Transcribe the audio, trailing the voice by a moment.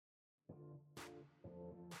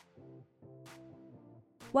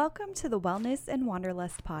Welcome to the Wellness and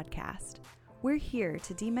Wanderlust podcast. We're here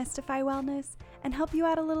to demystify wellness and help you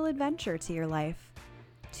add a little adventure to your life.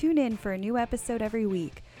 Tune in for a new episode every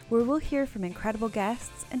week where we'll hear from incredible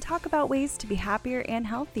guests and talk about ways to be happier and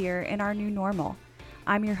healthier in our new normal.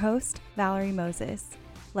 I'm your host, Valerie Moses.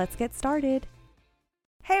 Let's get started.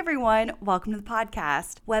 Hey everyone, welcome to the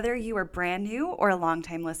podcast. Whether you are brand new or a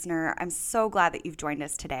longtime listener, I'm so glad that you've joined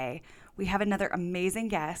us today. We have another amazing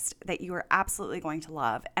guest that you are absolutely going to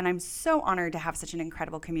love, and I'm so honored to have such an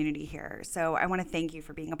incredible community here. So I want to thank you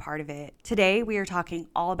for being a part of it. Today, we are talking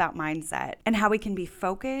all about mindset and how we can be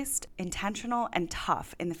focused, intentional, and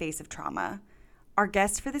tough in the face of trauma. Our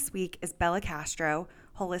guest for this week is Bella Castro,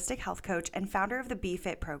 holistic health coach and founder of the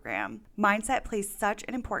BeFit program. Mindset plays such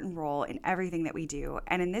an important role in everything that we do,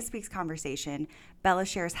 and in this week's conversation, Bella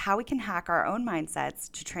shares how we can hack our own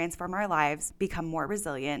mindsets to transform our lives, become more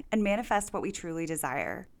resilient, and manifest what we truly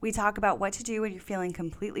desire. We talk about what to do when you're feeling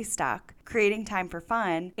completely stuck, creating time for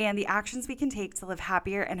fun, and the actions we can take to live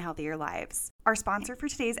happier and healthier lives. Our sponsor for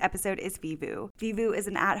today's episode is Vivu. Vivu is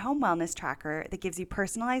an at-home wellness tracker that gives you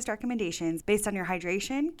personalized recommendations based on your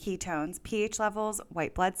hydration, ketones, pH levels,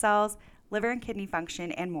 white blood cells, liver and kidney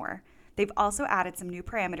function, and more. They've also added some new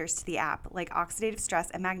parameters to the app, like oxidative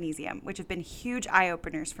stress and magnesium, which have been huge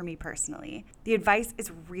eye-openers for me personally. The advice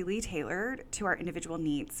is really tailored to our individual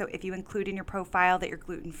needs. So if you include in your profile that you're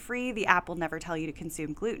gluten-free, the app will never tell you to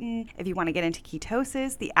consume gluten. If you want to get into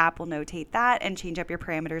ketosis, the app will notate that and change up your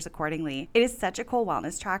parameters accordingly. It is such a cool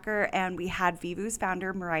wellness tracker, and we had Vivu's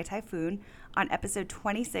founder, Mirai Typhoon, on episode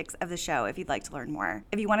 26 of the show if you'd like to learn more.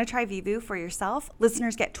 If you want to try Vivu for yourself,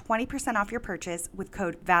 listeners get 20% off your purchase with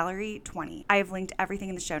code Valerie20. I have linked everything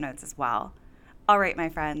in the show notes as well. All right, my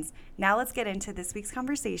friends, now let's get into this week's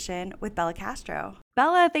conversation with Bella Castro.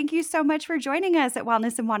 Bella, thank you so much for joining us at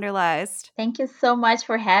Wellness and Wanderlust. Thank you so much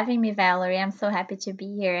for having me, Valerie. I'm so happy to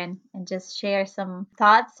be here and just share some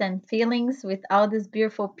thoughts and feelings with all these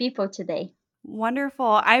beautiful people today.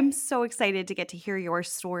 Wonderful. I'm so excited to get to hear your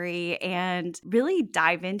story and really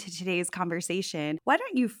dive into today's conversation. Why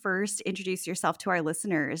don't you first introduce yourself to our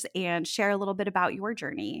listeners and share a little bit about your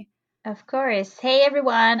journey? Of course. Hey,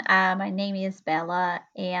 everyone. My name is Bella,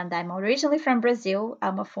 and I'm originally from Brazil.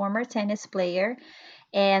 I'm a former tennis player.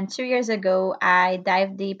 And 2 years ago, I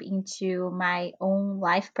dived deep into my own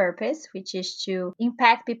life purpose, which is to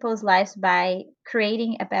impact people's lives by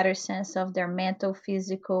creating a better sense of their mental,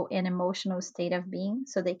 physical, and emotional state of being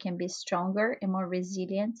so they can be stronger and more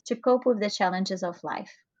resilient to cope with the challenges of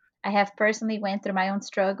life. I have personally went through my own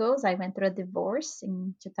struggles. I went through a divorce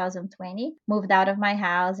in 2020, moved out of my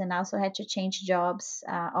house, and also had to change jobs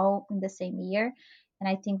all in the same year. And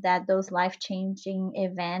I think that those life changing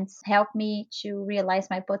events helped me to realize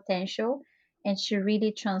my potential and to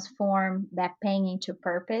really transform that pain into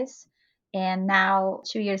purpose. And now,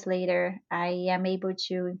 2 years later, I am able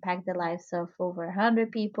to impact the lives of over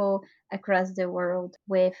 100 people across the world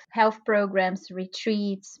with health programs,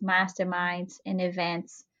 retreats, masterminds, and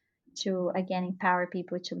events to again empower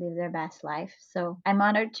people to live their best life. So I'm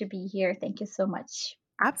honored to be here. Thank you so much.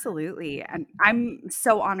 Absolutely. And I'm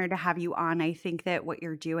so honored to have you on. I think that what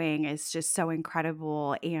you're doing is just so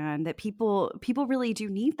incredible and that people really do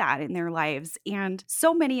need that in their lives. And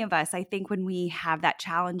so many of us, I think when we have that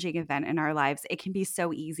challenging event in our lives, it can be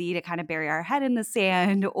so easy to kind of bury our head in the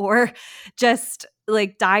sand or just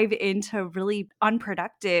like dive into really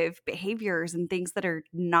unproductive behaviors and things that are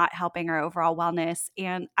not helping our overall wellness.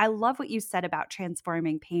 And I love what you said about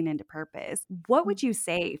transforming pain into purpose. What would you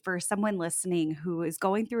say for someone listening who is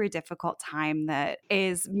going through a difficult time that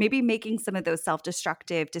is maybe making some of those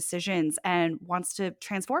self-destructive decisions and wants to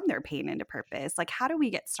transform their pain into purpose? Like, how do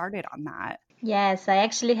we get started on that? Yes, I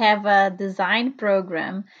actually have a design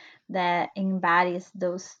program that embodies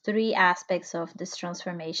those three aspects of this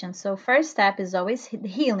transformation. So, first step is always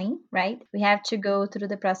healing, right? We have to go through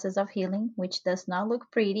the process of healing, which does not look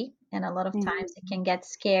pretty. And a lot of times it can get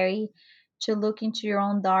scary to look into your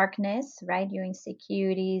own darkness, right? Your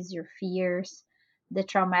insecurities, your fears, the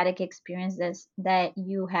traumatic experiences that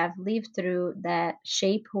you have lived through that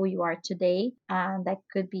shape who you are today. That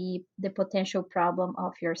could be the potential problem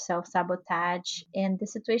of your self sabotage and the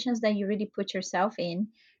situations that you really put yourself in,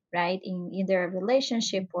 right? In either a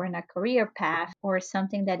relationship or in a career path or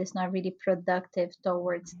something that is not really productive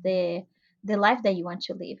towards the life that you want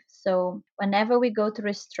to live. So, whenever we go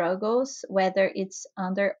through struggles, whether it's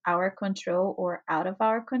under our control or out of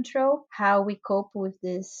our control, how we cope with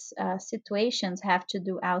these situations have to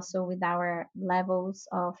do also with our levels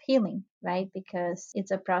of healing, right? Because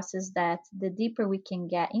it's a process that the deeper we can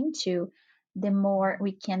get into, the more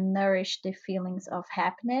we can nourish the feelings of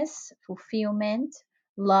happiness, fulfillment,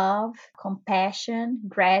 love, compassion,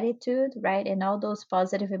 gratitude, right? And all those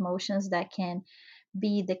positive emotions that can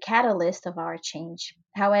be the catalyst of our change.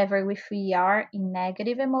 However, if we are in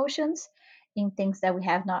negative emotions, in things that we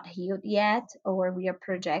have not healed yet, or we are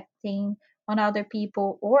projecting on other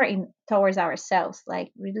people or in towards ourselves,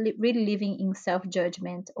 like really living in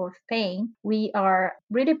self-judgment or pain, we are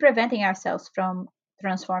really preventing ourselves from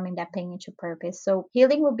transforming that pain into purpose. So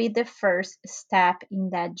healing will be the first step in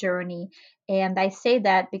that journey. And I say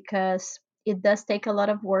that because it does take a lot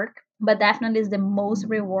of work, but definitely is the most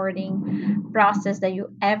rewarding process that you're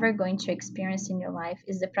ever going to experience in your life,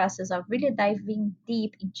 is the process of really diving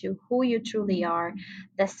deep into who you truly are,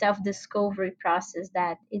 the self-discovery process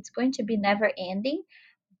that it's going to be never ending,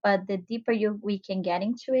 but the deeper we can get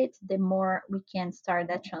into it, the more we can start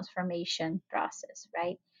that transformation process,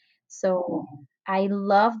 right? So I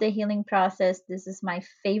love the healing process. This is my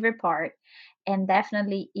favorite part, and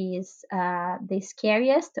definitely is the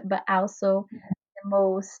scariest, but also the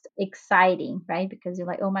most exciting, right? Because you're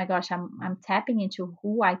like, oh my gosh, I'm tapping into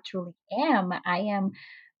who I truly am. I am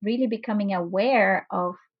really becoming aware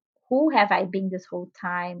of who have I been this whole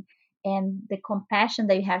time, and the compassion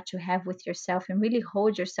that you have with yourself and really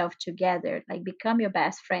hold yourself together, like become your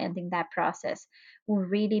best friend in that process, will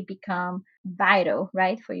really become vital,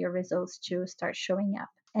 right, for your results to start showing up.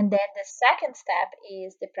 And then the second step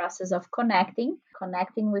is the process of connecting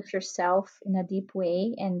with yourself in a deep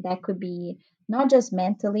way. And that could be not just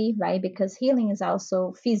mentally, right? Because healing is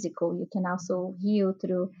also physical. You can also heal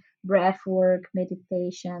through breath work,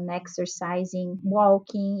 meditation, exercising,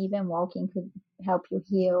 walking. Even walking could help you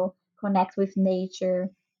heal, connect with nature,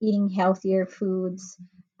 eating healthier foods.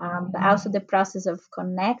 But also the process of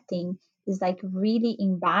connecting is like really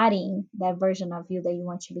embodying that version of you that you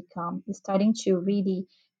want to become. It's starting to really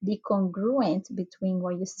be congruent between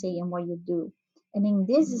what you say and what you do. And in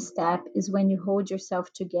this step is when you hold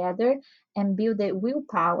yourself together and build the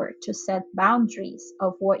willpower to set boundaries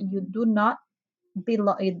of what you do not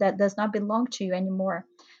belong, that does not belong to you anymore,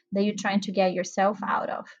 that you're trying to get yourself out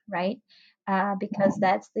of, right? Because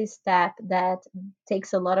that's the step that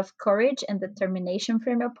takes a lot of courage and determination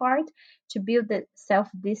from your part to build the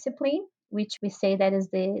self-discipline, which we say that is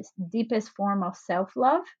the deepest form of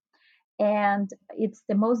self-love. And it's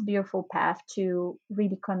the most beautiful path to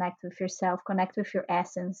really connect with yourself, connect with your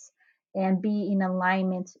essence, and be in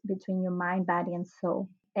alignment between your mind, body, and soul.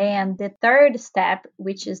 And the third step,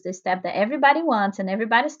 which is the step that everybody wants and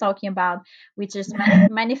everybody's talking about, which is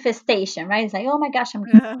manifestation, right? It's like, oh my gosh, I'm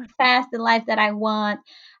going to manifest the life that I want.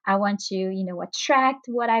 I want to, attract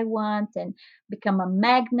what I want and become a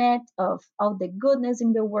magnet of all the goodness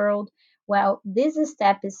in the world. Well, this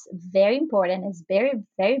step is very important. It's very,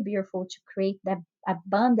 very beautiful to create that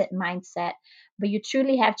abundant mindset, but you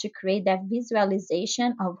truly have to create that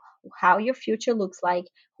visualization of how your future looks like,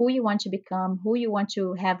 who you want to become, who you want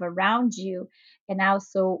to have around you, and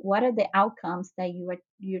also what are the outcomes that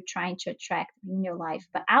you're trying to attract in your life,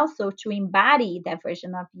 but also to embody that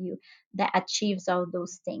version of you that achieves all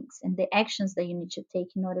those things and the actions that you need to take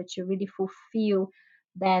in order to really fulfill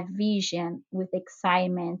that vision with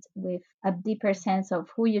excitement, with a deeper sense of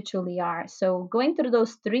who you truly are. So, going through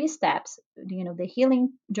those three steps, the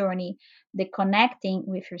healing journey, the connecting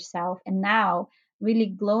with yourself, and now really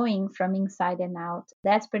glowing from inside and out.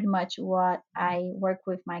 That's pretty much what I work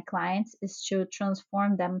with my clients, is to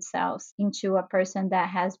transform themselves into a person that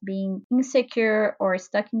has been insecure or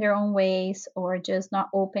stuck in their own ways or just not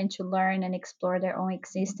open to learn and explore their own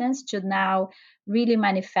existence, to now really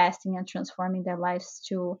manifesting and transforming their lives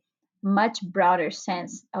to much broader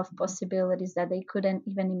sense of possibilities that they couldn't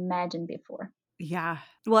even imagine before. Yeah.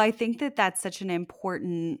 Well, I think that that's such an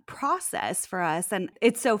important process for us. And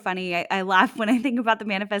it's so funny. I laugh when I think about the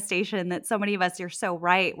manifestation that so many of us, you're so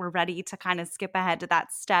right. We're ready to kind of skip ahead to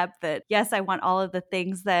that step that, yes, I want all of the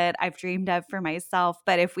things that I've dreamed of for myself.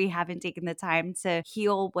 But if we haven't taken the time to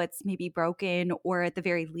heal what's maybe broken, or at the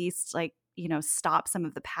very least, like, stop some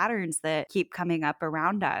of the patterns that keep coming up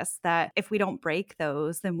around us, that if we don't break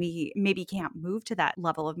those, then we maybe can't move to that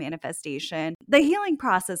level of manifestation. The healing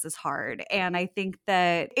process is hard. And I think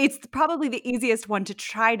that it's probably the easiest one to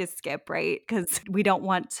try to skip, right? Because we don't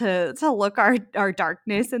want to look our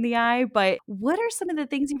darkness in the eye. But what are some of the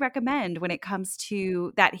things you recommend when it comes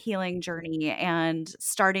to that healing journey and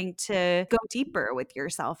starting to go deeper with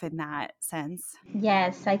yourself in that sense?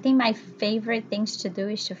 Yes, I think my favorite things to do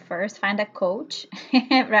is to first find a coach,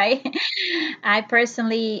 right? I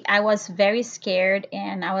was very scared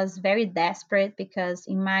and I was very desperate because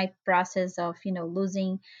in my process of,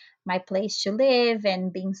 losing my place to live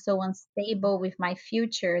and being so unstable with my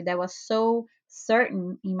future, that was so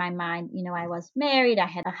certain in my mind. I was married, I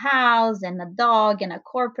had a house and a dog and a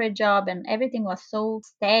corporate job, and everything was so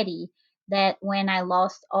steady that when I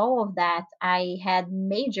lost all of that, I had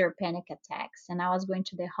major panic attacks and I was going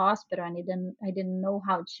to the hospital, and I didn't know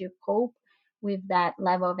how to cope with that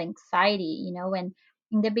level of anxiety, and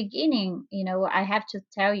in the beginning, I have to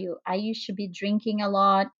tell you, I used to be drinking a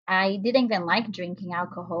lot. I didn't even like drinking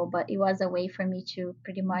alcohol, but it was a way for me to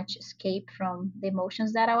pretty much escape from the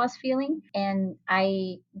emotions that I was feeling. And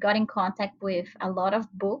I got in contact with a lot of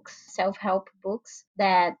books, self help books,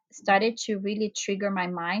 that started to really trigger my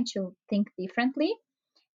mind to think differently.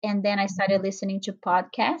 And then I started listening to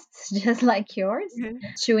podcasts just like yours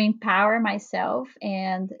to empower myself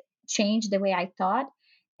and change the way I thought.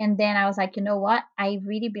 And then I was like, you know what? I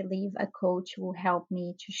really believe a coach will help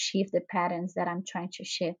me to shift the patterns that I'm trying to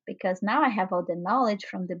shift, because now I have all the knowledge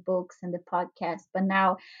from the books and the podcast. But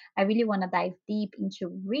now I really want to dive deep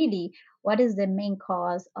into really what is the main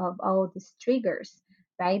cause of all these triggers,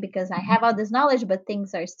 right? Because I have all this knowledge, but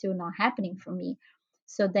things are still not happening for me.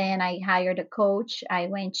 So then I hired a coach. I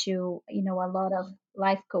went to, a lot of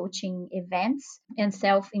life coaching events and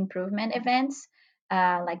self improvement events,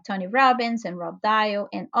 like Tony Robbins and Rob Dial,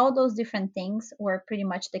 and all those different things were pretty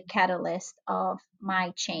much the catalyst of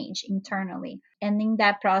my change internally. And in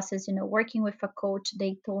that process, working with a coach,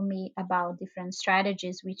 they told me about different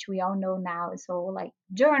strategies, which we all know now. So, like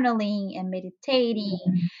journaling and meditating.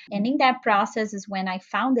 And in that process is when I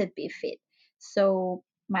founded BeFit. So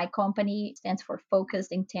my company stands for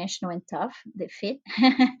focused, intentional, and tough, the fit.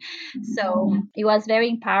 So it was very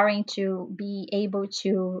empowering to be able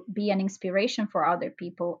to be an inspiration for other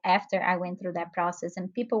people after I went through that process.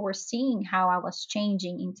 And people were seeing how I was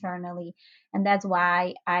changing internally. And that's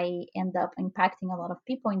why I end up impacting a lot of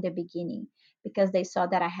people in the beginning, because they saw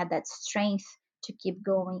that I had that strength to keep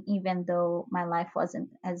going, even though my life wasn't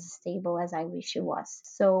as stable as I wish it was.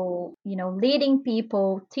 So, leading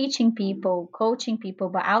people, teaching people, coaching people,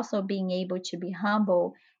 but also being able to be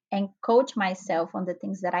humble and coach myself on the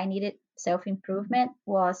things that I needed, self improvement,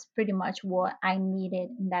 was pretty much what I needed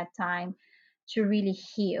in that time to really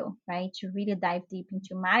heal, right? To really dive deep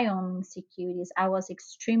into my own insecurities. I was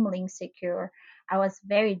extremely insecure. I was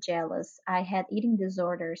very jealous. I had eating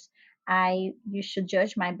disorders. I used to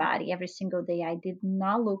judge my body every single day. I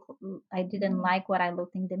didn't like what I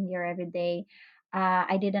looked in the mirror every day.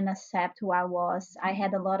 I didn't accept who I was. I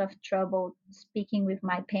had a lot of trouble speaking with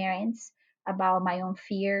my parents about my own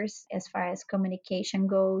fears as far as communication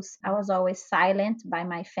goes. I was always silent by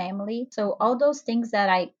my family. So, all those things that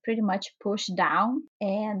I pretty much pushed down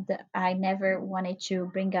and I never wanted to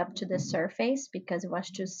bring up to the surface because it was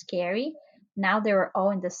too scary. Now they were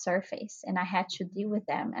all in the surface, and I had to deal with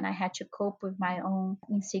them, and I had to cope with my own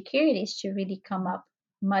insecurities to really come up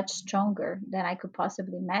much stronger than I could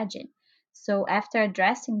possibly imagine. So after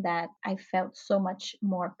addressing that, I felt so much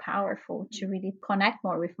more powerful to really connect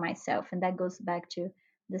more with myself. And that goes back to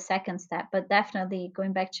the second step. But definitely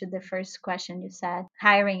going back to the first question you said,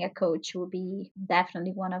 hiring a coach will be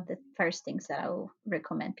definitely one of the first things that I will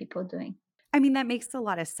recommend people doing. I mean, that makes a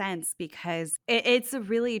lot of sense because it's a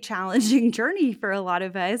really challenging journey for a lot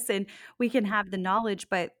of us, and we can have the knowledge,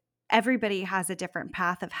 but everybody has a different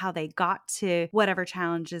path of how they got to whatever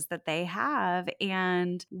challenges that they have.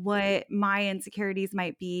 And what my insecurities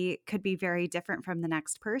might be could be very different from the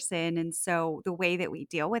next person. And so the way that we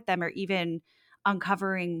deal with them, or even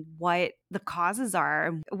uncovering what the causes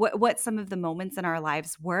are, what some of the moments in our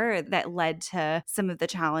lives were that led to some of the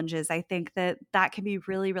challenges. I think that that can be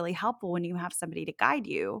really, really helpful when you have somebody to guide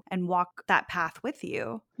you and walk that path with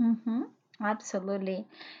you. Mm-hmm. Absolutely.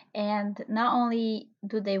 And not only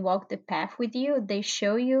do they walk the path with you, they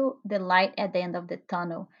show you the light at the end of the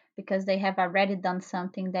tunnel, because they have already done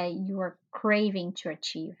something that you are craving to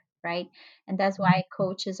achieve, right? And that's why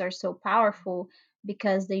coaches are so powerful,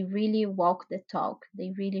 because they really walk the talk.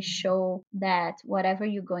 They really show that whatever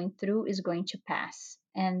you're going through is going to pass.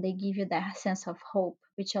 And they give you that sense of hope,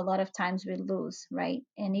 which a lot of times we lose, right?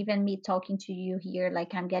 And even me talking to you here,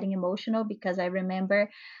 like I'm getting emotional because I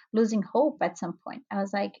remember losing hope at some point. I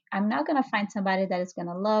was like, I'm not going to find somebody that is going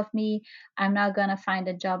to love me. I'm not going to find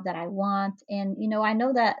a job that I want. And, I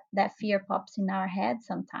know that that fear pops in our head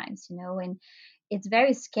sometimes, and it's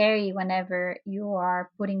very scary whenever you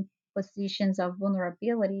are putting positions of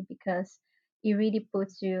vulnerability, because it really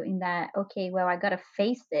puts you in that, okay, well, I got to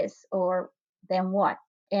face this, or then what?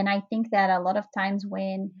 And I think that a lot of times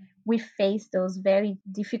when we face those very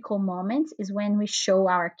difficult moments is when we show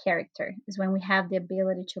our character, is when we have the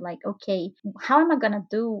ability to, like, okay, how am I going to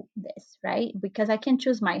do this, right? Because I can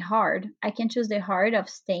choose my heart. I can choose the heart of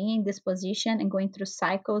staying in this position and going through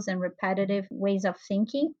cycles and repetitive ways of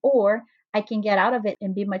thinking, or I can get out of it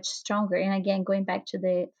and be much stronger. And again, going back to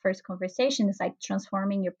the first conversation, it's like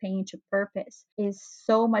transforming your pain into purpose is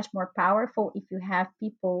so much more powerful if you have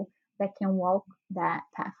people that can walk that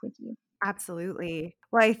path with you. Absolutely.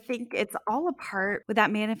 Well, I think it's all a part with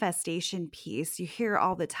that manifestation piece. You hear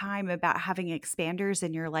all the time about having expanders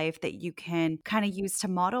in your life that you can kind of use to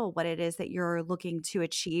model what it is that you're looking to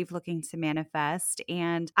achieve, looking to manifest.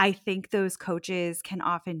 And I think those coaches can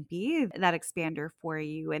often be that expander for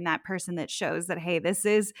you and that person that shows that, hey, this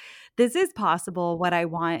is possible what I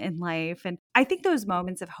want in life. And I think those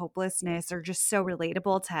moments of hopelessness are just so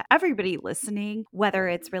relatable to everybody listening, whether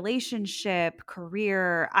it's relationship,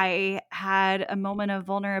 career. I had a moment of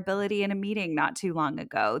vulnerability in a meeting not too long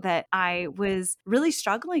ago that I was really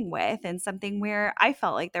struggling with, and something where I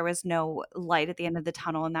felt like there was no light at the end of the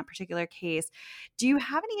tunnel in that particular case. Do you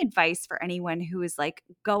have any advice for anyone who is like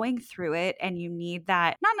going through it and you need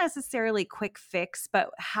that, not necessarily quick fix, but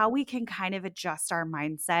how we can kind of adjust our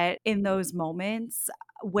mindset in those moments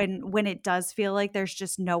when it does feel like there's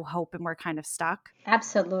just no hope and we're kind of stuck?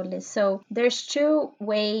 Absolutely. So there's two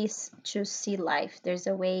ways to see life. There's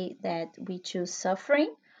a way that we choose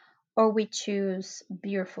suffering or we choose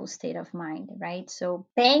beautiful state of mind, right? So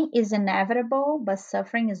pain is inevitable, but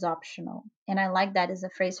suffering is optional. And I like that as a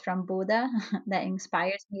phrase from Buddha that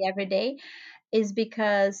inspires me every day, is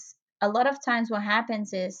because a lot of times what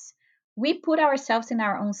happens is we put ourselves in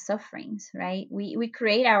our own sufferings, right? We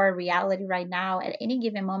create our reality right now. At any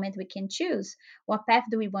given moment, we can choose what path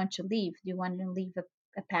do we want to live. Do you want to live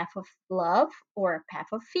a path of love or a path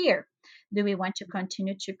of fear? Do we want to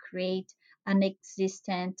continue to create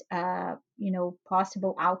unexistent,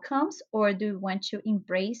 possible outcomes, or do we want to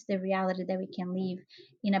embrace the reality that we can live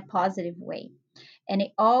in a positive way? And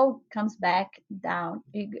it all goes back down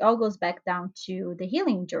to the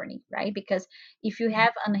healing journey, right? Because if you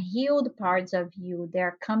have unhealed parts of you,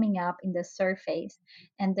 they're coming up in the surface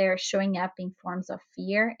and they're showing up in forms of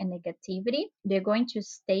fear and negativity, they're going to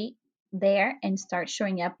stay there and start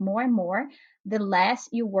showing up more and more the less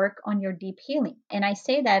you work on your deep healing. And I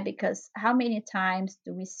say that because how many times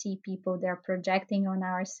do we see people, they're projecting on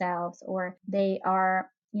ourselves, or they are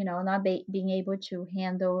not being able to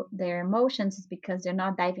handle their emotions, is because they're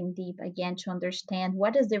not diving deep again to understand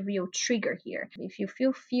what is the real trigger here. If you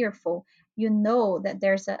feel fearful, you know that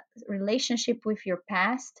there's a relationship with your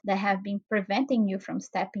past that have been preventing you from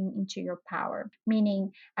stepping into your power.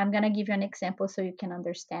 Meaning, I'm going to give you an example so you can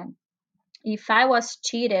understand. If I was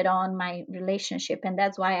cheated on my relationship and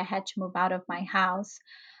that's why I had to move out of my house,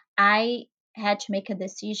 I had to make a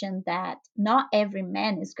decision that not every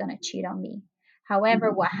man is going to cheat on me.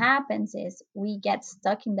 However, what happens is we get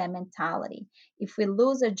stuck in that mentality. If we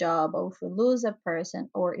lose a job, or if we lose a person,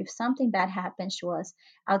 or if something bad happens to us,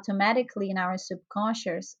 automatically in our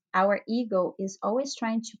subconscious, our ego is always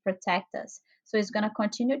trying to protect us. So it's going to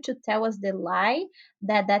continue to tell us the lie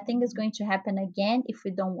that that thing is going to happen again if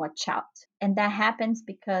we don't watch out. And that happens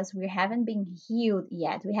because we haven't been healed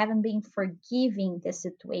yet. We haven't been forgiving the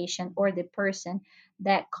situation or the person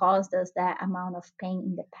that caused us that amount of pain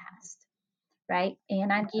in the past, right?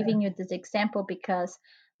 And I'm giving you this example because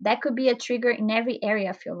that could be a trigger in every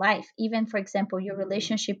area of your life. Even, for example, your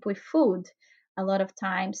relationship with food, a lot of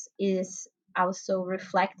times is also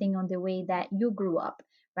reflecting on the way that you grew up,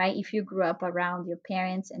 right? If you grew up around your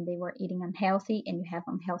parents and they were eating unhealthy and you have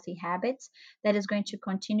unhealthy habits, that is going to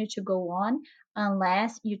continue to go on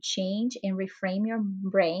unless you change and reframe your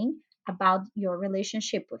brain about your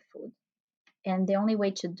relationship with food. And the only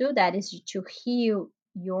way to do that is to heal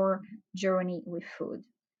your journey with food,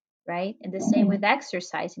 right? And the same with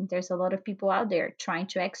exercising. There's a lot of people out there trying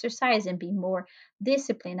to exercise and be more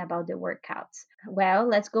disciplined about the workouts. Well,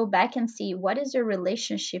 let's go back and see what is your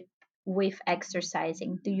relationship with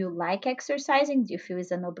exercising. Do you like exercising? Do you feel it's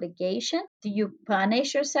an obligation? Do you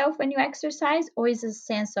punish yourself when you exercise? Or is it a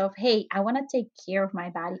sense of, hey, I want to take care of my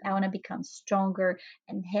body. I want to become stronger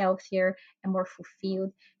and healthier and more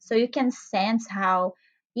fulfilled. So you can sense how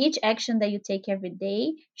each action that you take every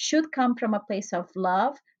day should come from a place of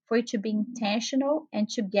love for it to be intentional and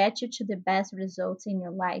to get you to the best results in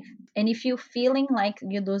your life. And if you're feeling like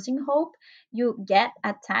you're losing hope, you get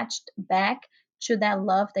attached back to that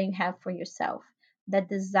love that you have for yourself, that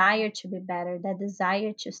desire to be better, that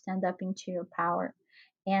desire to stand up into your power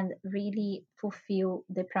and really fulfill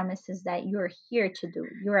the promises that you're here to do.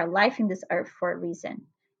 You're alive in this earth for a reason,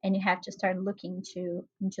 and you have to start looking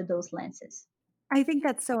into those lenses. I think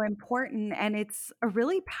that's so important. And it's a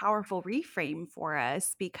really powerful reframe for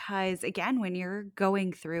us because, again, when you're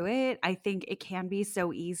going through it, I think it can be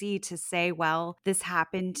so easy to say, well, this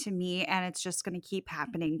happened to me and it's just going to keep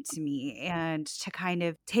happening to me. And to kind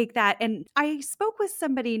of take that. And I spoke with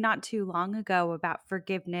somebody not too long ago about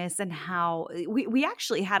forgiveness and how we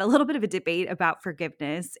actually had a little bit of a debate about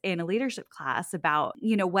forgiveness in a leadership class about,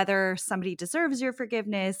 whether somebody deserves your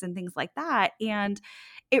forgiveness and things like that. And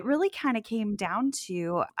it really kind of came down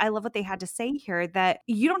to, I love what they had to say here, that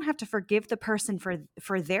you don't have to forgive the person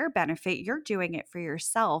for their benefit. You're doing it for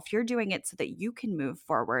yourself. You're doing it so that you can move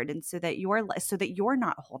forward, and so that you're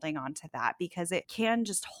not holding on to that, because it can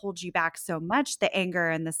just hold you back so much, the anger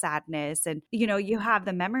and the sadness. And you have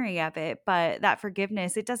the memory of it, but that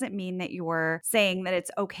forgiveness, it doesn't mean that you're saying that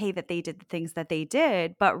it's okay that they did the things that they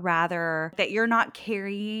did, but rather that you're not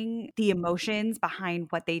carrying the emotions behind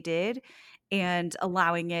what they did and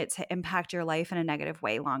allowing it to impact your life in a negative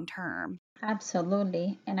way long term.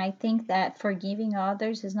 Absolutely. And I think that forgiving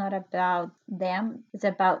others is not about them, it's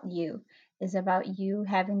about you. It's about you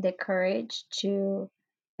having the courage to,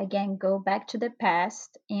 again, go back to the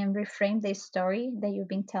past and reframe the story that you've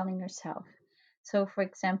been telling yourself. So, for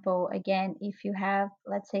example, again, if you have,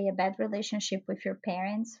 let's say, a bad relationship with your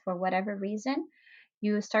parents for whatever reason,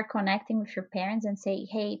 you start connecting with your parents and say,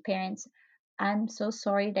 hey, parents, I'm so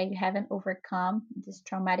sorry that you haven't overcome these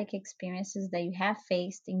traumatic experiences that you have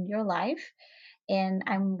faced in your life, and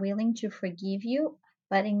I'm willing to forgive you.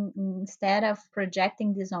 But instead of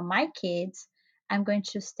projecting this on my kids, I'm going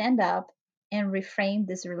to stand up and reframe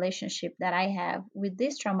this relationship that I have with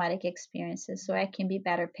these traumatic experiences so I can be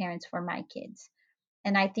better parents for my kids.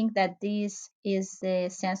 And I think that this is the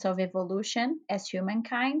sense of evolution as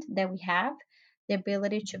humankind that we have, the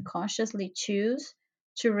ability to consciously choose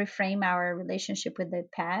to reframe our relationship with the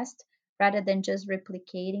past rather than just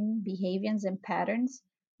replicating behaviors and patterns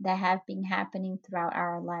that have been happening throughout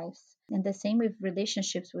our lives. And the same with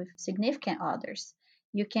relationships with significant others.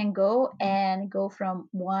 You can go from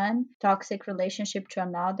one toxic relationship to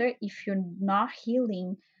another if you're not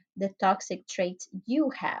healing the toxic traits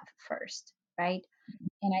you have first, right?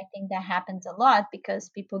 And I think that happens a lot because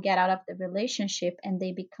people get out of the relationship and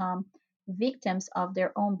they become victims of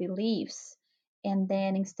their own beliefs. And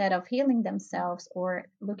then instead of healing themselves or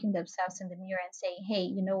looking themselves in the mirror and saying, hey,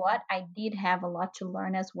 you know what? I did have a lot to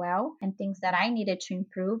learn as well, and things that I needed to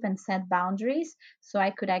improve and set boundaries so I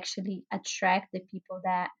could actually attract the people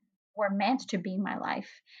that were meant to be in my life.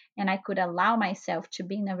 And I could allow myself to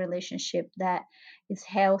be in a relationship that is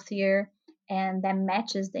healthier and that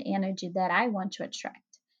matches the energy that I want to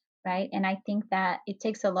attract, right? And I think that it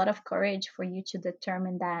takes a lot of courage for you to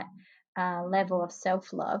determine that level of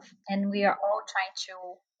self love. And we are all trying to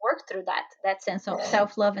work through that. That sense of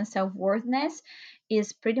self love and self worthiness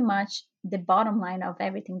is pretty much the bottom line of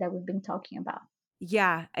everything that we've been talking about.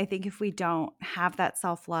 Yeah, I think if we don't have that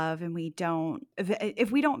self-love and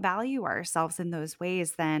if we don't value ourselves in those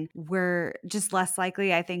ways, then we're just less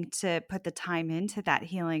likely, I think, to put the time into that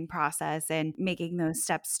healing process and making those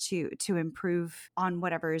steps to improve on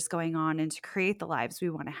whatever is going on and to create the lives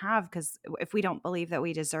we want to have. Because if we don't believe that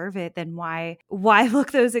we deserve it, then why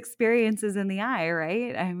look those experiences in the eye,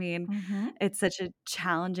 right? I mean, Mm-hmm. it's such a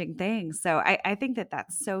challenging thing. So I think that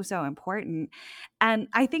that's so, so important. And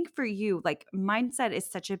I think for you, like, mindset is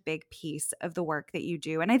such a big piece of the work that you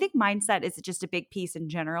do. And I think mindset is just a big piece in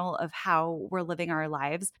general of how we're living our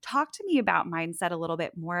lives. Talk to me about mindset a little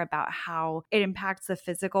bit more, about how it impacts the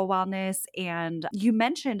physical wellness. And you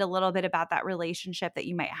mentioned a little bit about that relationship that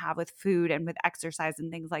you might have with food and with exercise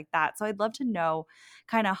and things like that. So I'd love to know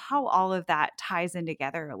kind of how all of that ties in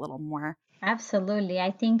together a little more. Absolutely.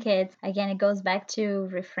 I think it goes back to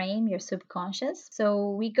reframe your subconscious. So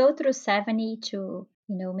we go through 70 to,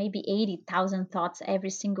 maybe 80,000 thoughts every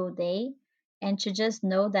single day. And to just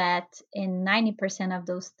know that in 90% of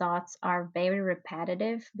those thoughts are very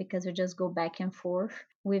repetitive because we just go back and forth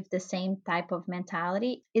with the same type of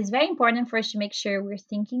mentality. It's very important for us to make sure we're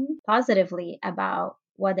thinking positively about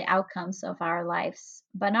what the outcomes of our lives,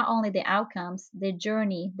 but not only the outcomes, the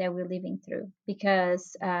journey that we're living through.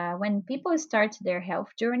 Because when people start their health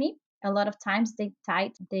journey, a lot of times they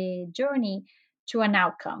tie the journey to an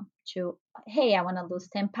outcome, to, hey, I want to lose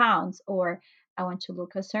 10 pounds, or I want to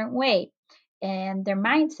look a certain way. And their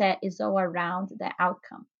mindset is all around the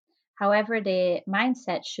outcome. However, the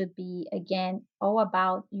mindset should be, again, all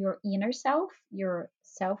about your inner self, your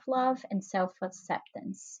self love, and self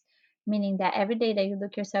acceptance. Meaning that every day that you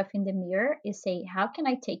look yourself in the mirror, you say, how can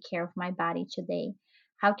I take care of my body today?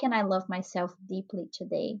 How can I love myself deeply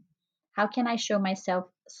today? How can I show myself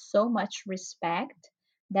so much respect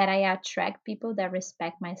that I attract people that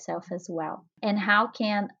respect myself as well. And how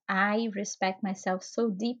can I respect myself so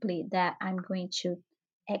deeply that I'm going to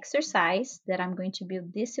exercise, that I'm going to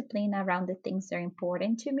build discipline around the things that are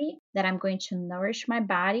important to me, that I'm going to nourish my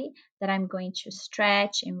body, that I'm going to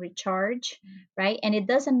stretch and recharge, right? And it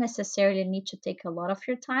doesn't necessarily need to take a lot of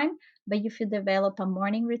your time, but if you develop a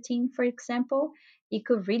morning routine, for example, it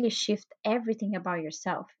could really shift everything about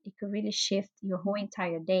yourself. It could really shift your whole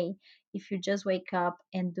entire day if you just wake up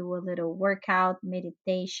and do a little workout,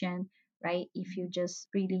 meditation, right? If you just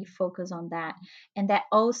really focus on that. And that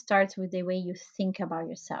all starts with the way you think about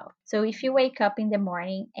yourself. So if you wake up in the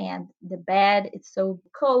morning and the bed is so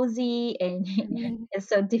cozy and it's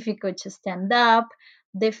so difficult to stand up,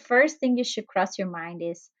 the first thing you should cross your mind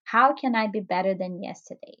is, how can I be better than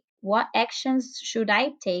yesterday? What actions should I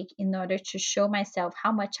take in order to show myself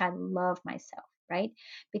how much I love myself, right?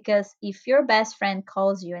 Because if your best friend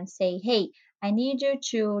calls you and say, "Hey, I need you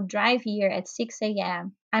to drive here at 6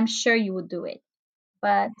 a.m." I'm sure you would do it.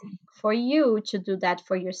 But for you to do that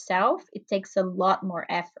for yourself, it takes a lot more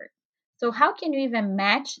effort. So, how can you even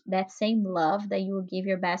match that same love that you will give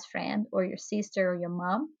your best friend or your sister or your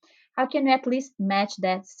mom? How can you at least match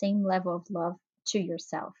that same level of love to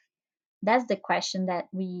yourself? That's the question that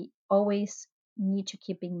we always need to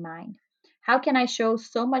keep in mind. How can I show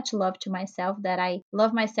so much love to myself that I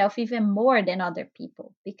love myself even more than other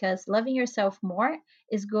people? Because loving yourself more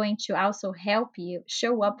is going to also help you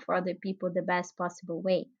show up for other people the best possible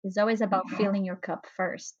way. It's always about filling your cup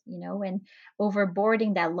first, and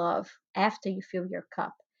overboarding that love after you fill your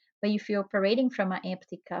cup. But if you're operating from an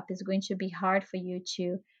empty cup, it's going to be hard for you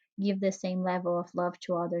to give the same level of love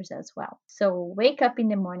to others as well. So wake up in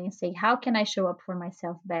the morning and say, how can I show up for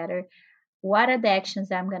myself better? What are the actions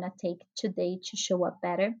that I'm going to take today to show up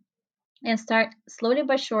better? And start slowly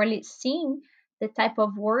but surely seeing the type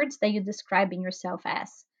of words that you're describing yourself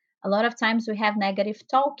as. A lot of times we have negative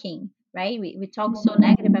talking, right? We talk so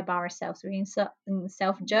negative about ourselves. We're in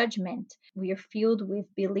self judgment. We are filled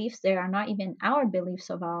with beliefs that are not even our beliefs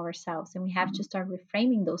of ourselves. And we have to start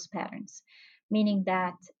reframing those patterns, meaning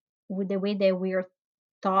that with the way that we are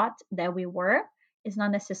thought that we were is not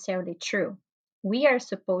necessarily true. We are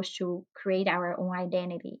supposed to create our own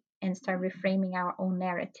identity and start reframing our own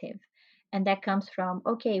narrative. And that comes from,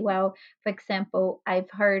 okay, well, for example, I've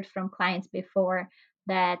heard from clients before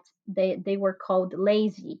that they were called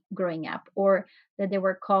lazy growing up, or that they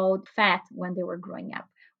were called fat when they were growing up,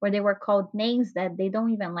 or they were called names that they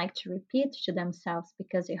don't even like to repeat to themselves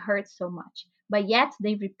because it hurts so much. But yet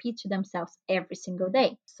they repeat to themselves every single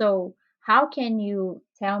day. So how can you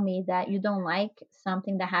tell me that you don't like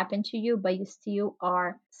something that happened to you, but you still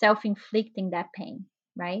are self inflicting that pain,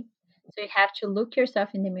 right? So you have to look yourself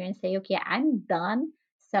in the mirror and say, okay, I'm done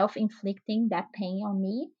self inflicting that pain on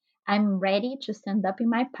me. I'm ready to stand up in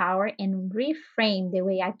my power and reframe the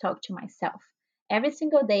way I talk to myself. Every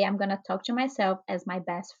single day, I'm going to talk to myself as my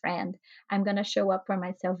best friend. I'm going to show up for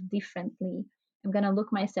myself differently. I'm going to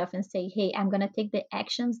look myself and say, hey, I'm going to take the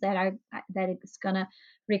actions that it's going to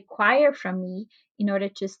require from me in order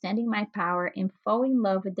to stand in my power and fall in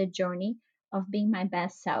love with the journey of being my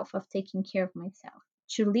best self, of taking care of myself,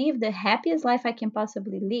 to live the happiest life I can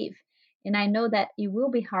possibly live. And I know that it will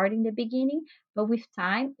be hard in the beginning, but with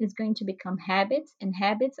time, it's going to become habits, and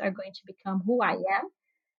habits are going to become who I am.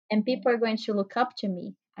 And people are going to look up to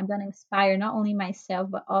me. I'm going to inspire not only myself,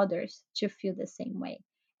 but others to feel the same way.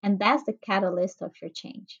 And that's the catalyst of your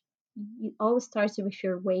change. It always starts with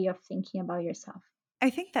your way of thinking about yourself. I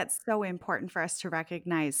think that's so important for us to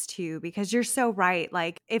recognize too, because you're so right.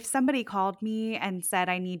 Like, if somebody called me and said,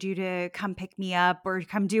 I need you to come pick me up or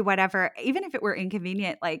come do whatever, even if it were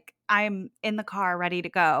inconvenient, like I'm in the car ready to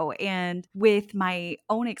go. And with my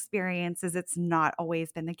own experiences, it's not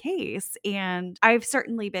always been the case. And I've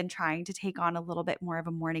certainly been trying to take on a little bit more of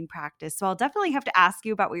a morning practice. So I'll definitely have to ask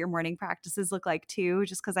you about what your morning practices look like too,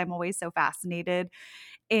 just because I'm always so fascinated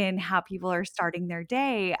in how people are starting their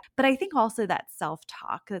day. But I think also that self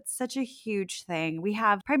talk, that's such a huge thing. We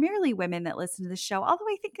have primarily women that listen to the show, although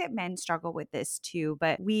I think that men struggle with this too.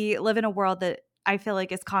 But we live in a world that I feel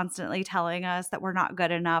like is constantly telling us that we're not good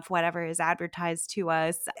enough, whatever is advertised to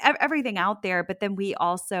us, everything out there. But then we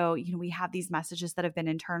also, we have these messages that have been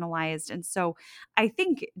internalized. And so I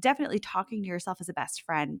think definitely talking to yourself as a best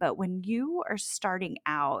friend. But when you are starting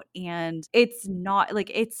out and it's not like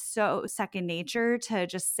it's so second nature to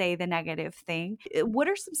just say the negative thing, what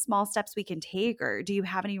are some small steps we can take? Or do you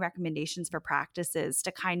have any recommendations for practices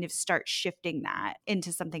to kind of start shifting that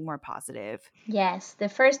into something more positive? Yes, the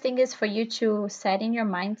first thing is for you to set in your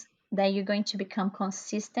mind that you're going to become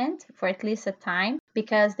consistent for at least a time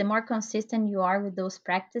because the more consistent you are with those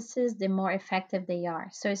practices, the more effective they are.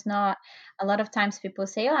 So it's not, a lot of times people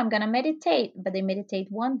say, oh, I'm going to meditate, but they meditate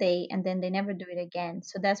one day and then they never do it again.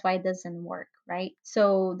 So that's why it doesn't work, right?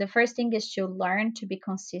 So the first thing is to learn to be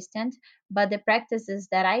consistent. But the practices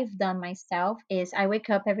that I've done myself is I wake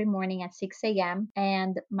up every morning at 6 a.m.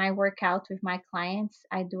 and my workout with my clients,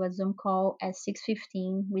 I do a Zoom call at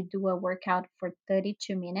 6:15. We do a workout for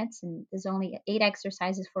 32 minutes and there's only 8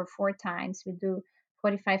 exercises for 4 times. We do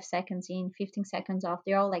 45 seconds in, 15 seconds off.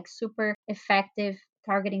 They're all like super effective,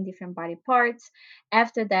 targeting different body parts.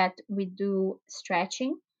 After that, we do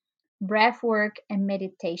stretching, breath work, and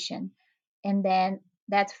meditation. And then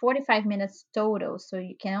that's 45 minutes total. So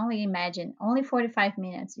you can only imagine only 45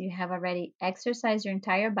 minutes. You have already exercised your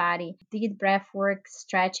entire body, did breath work,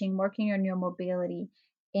 stretching, working on your mobility,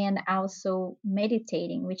 and also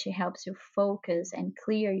meditating, which helps you focus and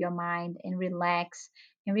clear your mind and relax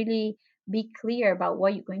and really be clear about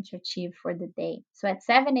what you're going to achieve for the day. So at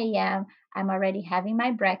 7 a.m., I'm already having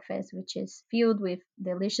my breakfast, which is filled with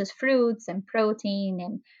delicious fruits and protein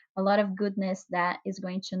and a lot of goodness that is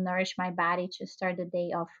going to nourish my body to start the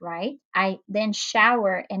day off right. I then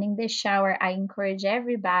shower, and in this shower, I encourage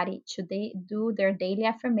everybody to do their daily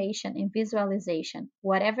affirmation and visualization.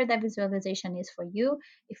 Whatever that visualization is for you,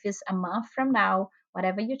 if it's a month from now,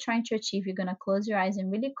 whatever you're trying to achieve, you're going to close your eyes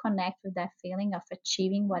and really connect with that feeling of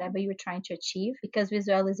achieving whatever you're trying to achieve, because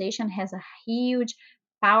visualization has a huge,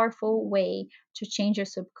 powerful way to change your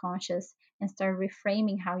subconscious and start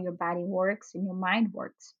reframing how your body works and your mind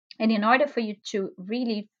works. And in order for you to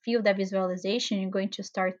really feel that visualization, you're going to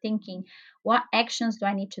start thinking, what actions do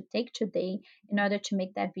I need to take today in order to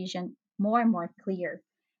make that vision more and more clear,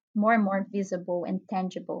 more and more visible and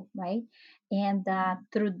tangible, right? And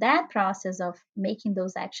through that process of making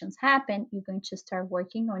those actions happen, you're going to start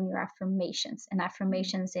working on your affirmations. And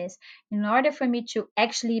affirmations is, in order for me to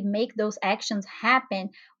actually make those actions happen,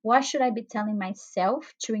 what should I be telling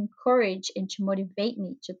myself to encourage and to motivate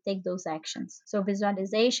me to take those actions? So,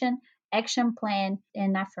 visualization, action plan,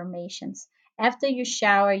 and affirmations. After you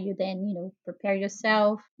shower, you then, prepare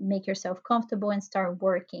yourself, make yourself comfortable, and start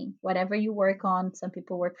working. Whatever you work on, some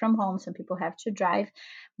people work from home, some people have to drive.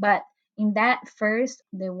 But in that first,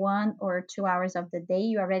 the 1 or 2 hours of the day,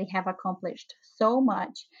 you already have accomplished so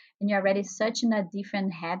much and you're already such in a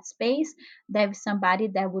different headspace that somebody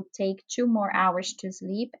that would take 2 more hours to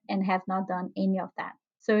sleep and have not done any of that.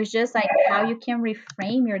 So it's just like how you can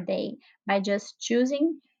reframe your day by just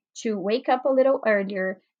choosing to wake up a little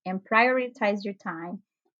earlier and prioritize your time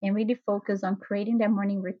and really focus on creating that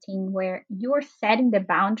morning routine where you're setting the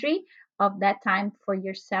boundary of that time for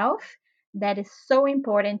yourself. That is so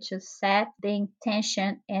important to set the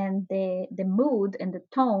intention and the mood and the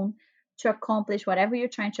tone to accomplish whatever you're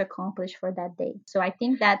trying to accomplish for that day. So I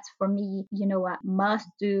think that's for me, a must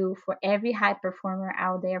do for every high performer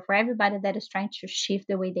out there, for everybody that is trying to shift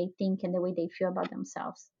the way they think and the way they feel about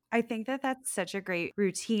themselves. I think that that's such a great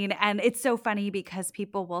routine. And it's so funny because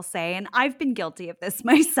people will say, and I've been guilty of this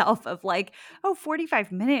myself, of like, oh,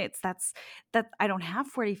 45 minutes. That I don't have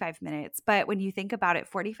 45 minutes. But when you think about it,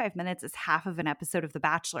 45 minutes is half of an episode of The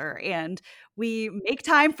Bachelor. And we make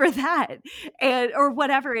time for that. And or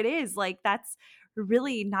whatever it is. Like that's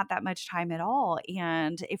really not that much time at all.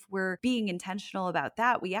 And if we're being intentional about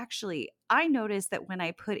that, I notice that when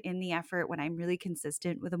I put in the effort, when I'm really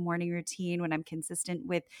consistent with a morning routine, when I'm consistent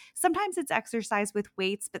with, sometimes it's exercise with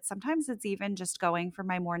weights, but sometimes it's even just going for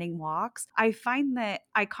my morning walks. I find that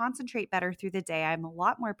I concentrate better through the day. I'm a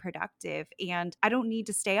lot more productive and I don't need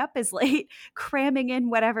to stay up as late cramming in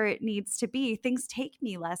whatever it needs to be. Things take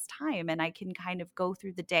me less time and I can kind of go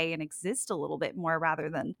through the day and exist a little bit more rather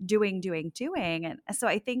than doing. And so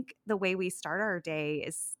I think the way we start our day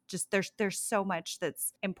is just there's so much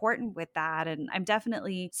that's important with that. And I'm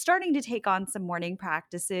definitely starting to take on some morning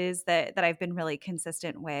practices that I've been really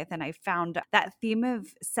consistent with. And I found that theme of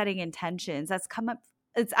setting intentions that's come up,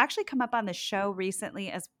 it's actually come up on the show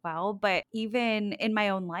recently as well, but even in my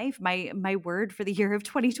own life, my word for the year of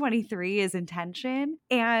 2023 is intention,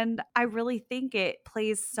 and I really think it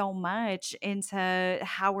plays so much into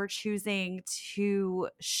how we're choosing to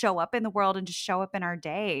show up in the world and to show up in our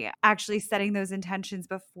day, actually setting those intentions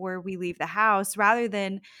before we leave the house rather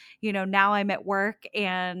than, now I'm at work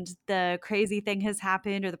and the crazy thing has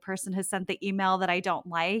happened or the person has sent the email that I don't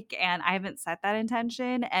like and I haven't set that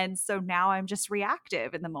intention, and so now I'm just reactive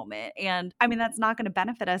productive in the moment. And I mean, that's not going to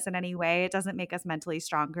benefit us in any way. It doesn't make us mentally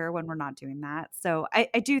stronger when we're not doing that. So I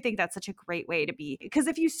do think that's such a great way to be, because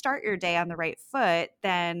if you start your day on the right foot,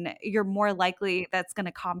 then you're more likely that's going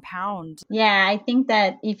to compound. Yeah, I think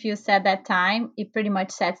that if you set that time, it pretty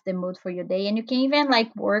much sets the mood for your day. And you can even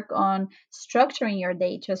like work on structuring your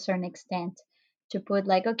day to a certain extent to put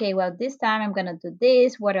like, okay, well, this time I'm going to do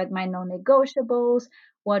this. What are my non negotiables?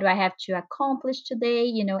 What do I have to accomplish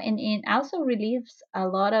today? And it also relieves a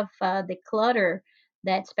lot of the clutter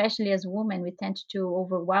that, especially as women, we tend to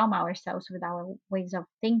overwhelm ourselves with our ways of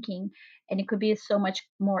thinking. And it could be so much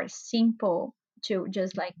more simple to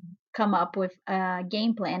just like come up with a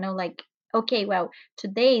game plan or like, okay, well,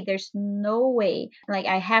 today there's no way, like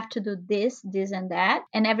I have to do this and that,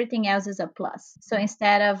 and everything else is a plus. So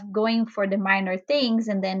instead of going for the minor things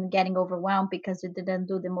and then getting overwhelmed because you didn't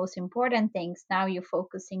do the most important things, now you're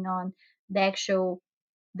focusing on the actual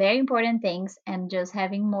very important things and just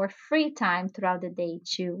having more free time throughout the day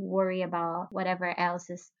to worry about whatever else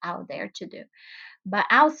is out there to do, but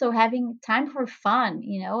also having time for fun,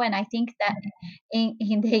 and I think that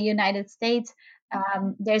in the United States,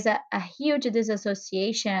 there's a huge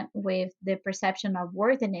disassociation with the perception of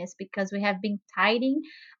worthiness because we have been tiding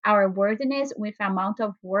our worthiness with the amount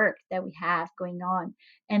of work that we have going on.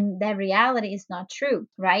 And that reality is not true,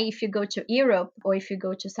 right? If you go to Europe or if you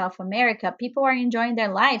go to South America, people are enjoying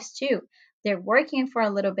their lives too. They're working for a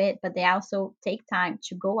little bit, but they also take time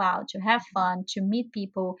to go out, to have fun, to meet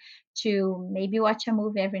people, to maybe watch a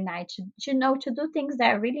movie every night, to do things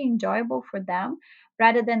that are really enjoyable for them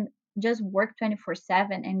rather than just work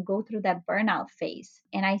 24/7 and go through that burnout phase.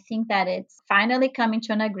 And I think that it's finally coming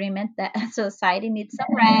to an agreement that society needs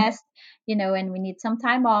some rest, and we need some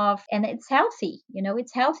time off. And it's healthy,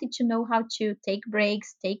 it's healthy to know how to take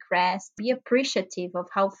breaks, take rest, be appreciative of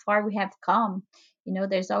how far we have come.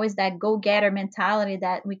 There's always that go getter mentality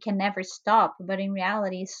that we can never stop. But in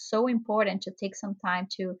reality, it's so important to take some time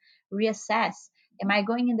to reassess, am I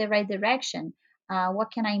going in the right direction?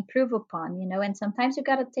 What can I improve upon? And sometimes you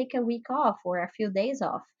got to take a week off or a few days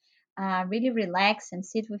off, really relax and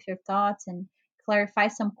sit with your thoughts and clarify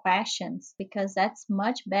some questions, because that's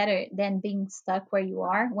much better than being stuck where you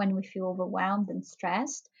are when we feel overwhelmed and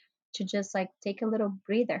stressed, to just like take a little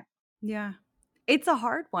breather. Yeah. It's a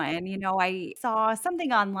hard one. I saw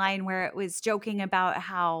something online where it was joking about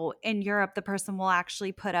how in Europe, the person will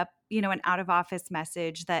actually put up, an out of office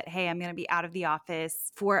message that, hey, I'm going to be out of the office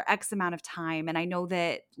for X amount of time. And I know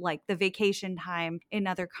that like the vacation time in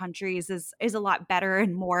other countries is a lot better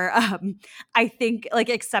and more, I think, like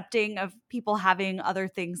accepting of people having other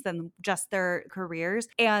things than just their careers.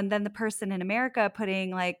 And then the person in America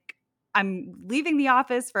putting like, I'm leaving the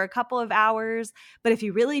office for a couple of hours, but if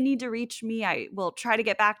you really need to reach me, I will try to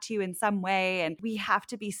get back to you in some way. And we have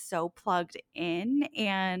to be so plugged in.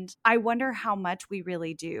 And I wonder how much we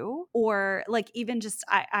really do. Or like even just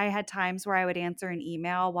I had times where I would answer an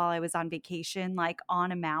email while I was on vacation, like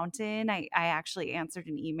on a mountain. I actually answered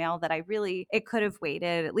an email that I really it could have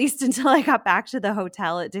waited at least until I got back to the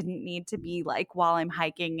hotel. It didn't need to be like while I'm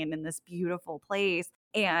hiking and in this beautiful place.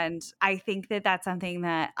 And I think that that's something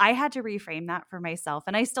that I had to reframe that for myself.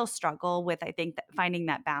 And I still struggle with, I think, that finding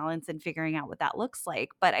that balance and figuring out what that looks like.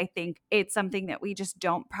 But I think it's something that we just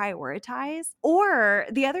don't prioritize. Or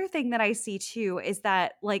the other thing that I see too is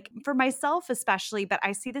that, like, for myself especially, but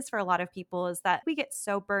I see this for a lot of people, is that we get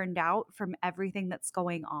so burned out from everything that's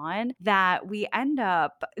going on that we end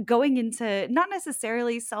up going into not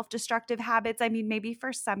necessarily self destructive habits. I mean, maybe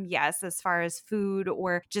for some, yes, as far as food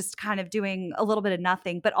or just kind of doing a little bit of nothing,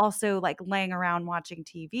 but also like laying around watching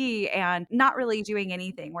TV and not really doing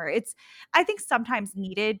anything, where it's, I think, sometimes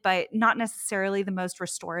needed, but not necessarily the most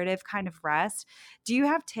restorative kind of rest. Do you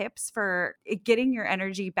have tips for getting your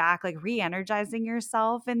energy back, like re energizing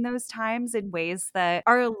yourself in those times in ways that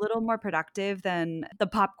are a little more productive than the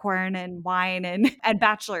popcorn and wine and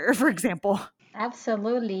Bachelor, for example?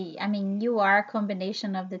 Absolutely. I mean, you are a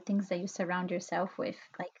combination of the things that you surround yourself with,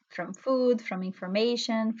 like from food, from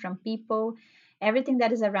information, from people. Everything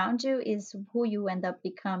that is around you is who you end up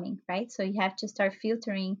becoming, right? So you have to start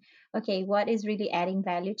filtering, okay, what is really adding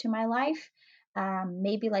value to my life?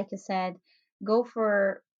 Maybe, like you said, go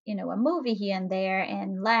for, a movie here and there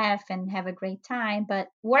and laugh and have a great time, but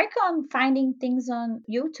work on finding things on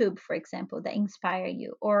YouTube, for example, that inspire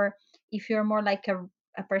you. Or if you're more like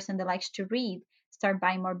a person that likes to read, start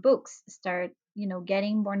buying more books, start,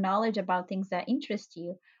 getting more knowledge about things that interest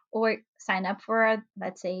you, or sign up for a,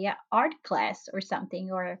 let's say, a art class or something.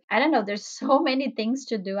 Or I don't know, there's so many things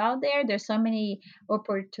to do out there. There's so many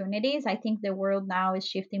opportunities. I think the world now is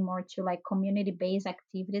shifting more to like community based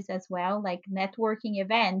activities as well, like networking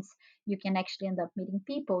events. You can actually end up meeting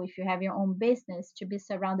people if you have your own business, to be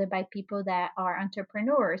surrounded by people that are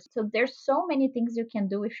entrepreneurs. So there's so many things you can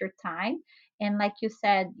do with your time. And like you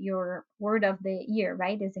said, your word of the year,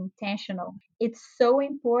 right, is intentional. It's so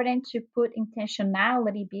important to put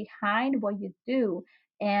intentionality behind what you do.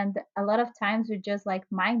 And a lot of times we're just like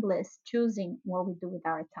mindless choosing what we do with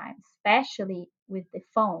our time, especially with the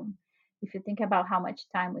phone. If you think about how much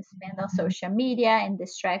time we spend on social media and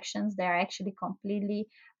distractions, they're actually completely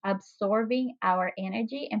absorbing our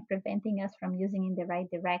energy and preventing us from using in the right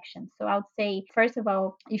direction. So I would say, first of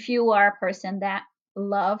all, if you are a person that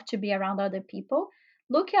love to be around other people,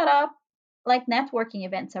 look it up, like networking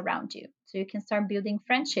events around you. So you can start building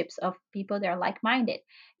friendships of people that are like minded.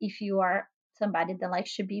 If you are somebody that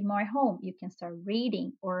likes to be more at home, you can start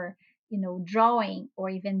reading or, drawing or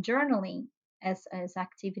even journaling as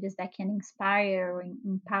activities that can inspire or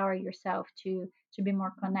empower yourself to be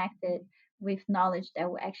more connected with knowledge that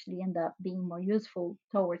will actually end up being more useful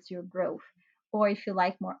towards your growth. Or if you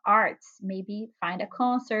like more arts, maybe find a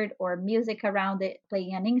concert or music around it, play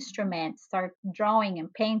an instrument, start drawing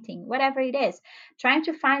and painting, whatever it is. Trying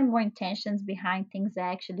to find more intentions behind things that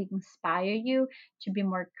actually inspire you to be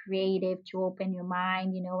more creative, to open your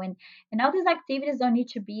mind, and all these activities don't need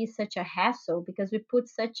to be such a hassle, because we put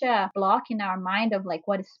such a block in our mind of like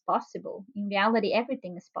what is possible. In reality,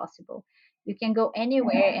 everything is possible. You can go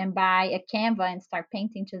anywhere and buy a canva and start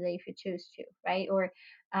painting today if you choose to, right? Or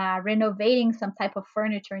renovating some type of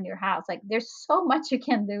furniture in your house. Like there's so much you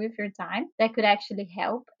can do with your time that could actually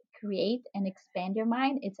help create and expand your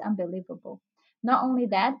mind. It's unbelievable. Not only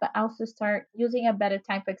that, but also start using a better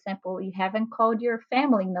time. For example, you haven't called your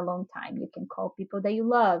family in a long time. You can call people that you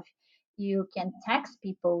love. You can text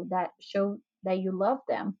people that show that you love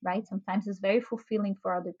them, right? Sometimes it's very fulfilling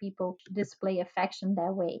for other people to display affection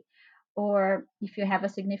that way. Or if you have a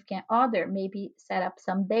significant other, maybe set up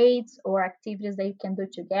some dates or activities that you can do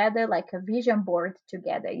together, like a vision board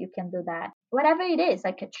together. You can do that. Whatever it is,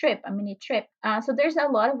 like a trip, a mini trip. So there's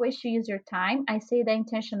a lot of ways to use your time. I say that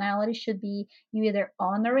intentionality should be you either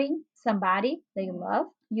honoring somebody that you love,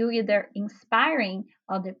 you either inspiring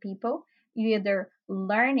other people, you either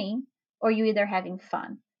learning, or you either having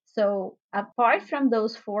fun. So apart from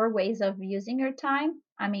those four ways of using your time,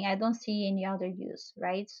 I mean, I don't see any other use,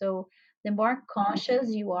 right? So the more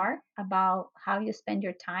conscious you are about how you spend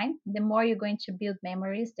your time, the more you're going to build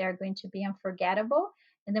memories that are going to be unforgettable,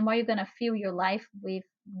 and the more you're going to fill your life with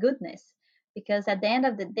goodness. Because at the end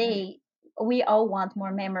of the day, we all want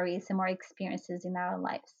more memories and more experiences in our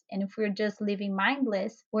lives. And if we're just living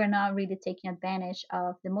mindless, we're not really taking advantage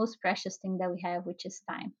of the most precious thing that we have, which is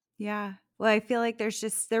time. Yeah. Well, I feel like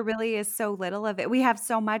there really is so little of it. We have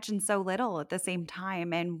so much and so little at the same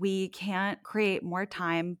time, and we can't create more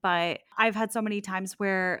time. But I've had so many times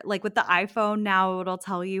where, like with the iPhone now, it'll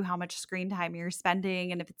tell you how much screen time you're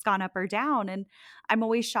spending and if it's gone up or down. And I'm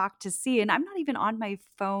always shocked to see. And I'm not even on my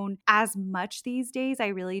phone as much these days. I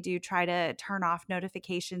really do try to turn off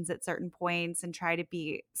notifications at certain points and try to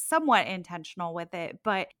be somewhat intentional with it.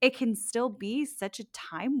 But it can still be such a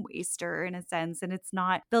time waster in a sense. And it's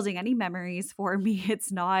not building any memories for me. It's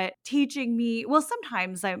not teaching me. Well,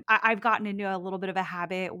 sometimes I've gotten into a little bit of a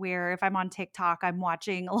habit where if I'm on TikTok, I'm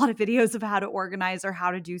watching a lot of videos of how to organize or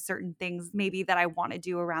how to do certain things maybe that I want to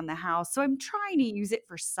do around the house. So I'm trying to use it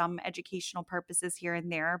for some educational purposes here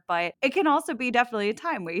and there, but it can also be definitely a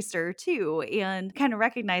time waster too. And kind of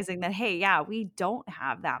recognizing that, hey, yeah, we don't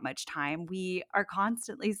have that much time. We are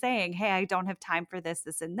constantly saying, hey, I don't have time for this,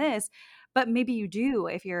 this, and this. But maybe you do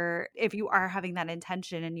if you are having that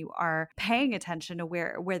intention and you are paying attention to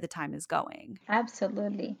where the time is going.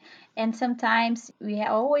 Absolutely. And sometimes we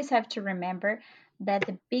always have to remember that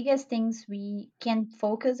the biggest things we can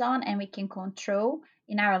focus on and we can control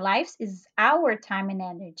in our lives is our time and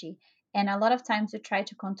energy. And a lot of times we try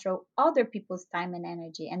to control other people's time and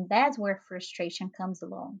energy. And that's where frustration comes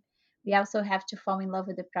along. We also have to fall in love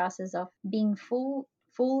with the process of being full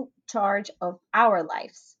charge of our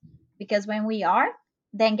lives. Because when we are,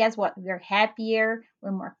 then guess what? We're happier,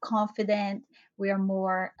 we're more confident, we are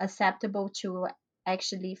more acceptable to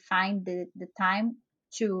actually find the time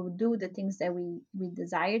to do the things that we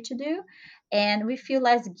desire to do, and we feel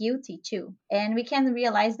less guilty too. And we can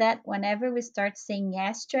realize that whenever we start saying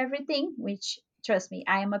yes to everything, which trust me,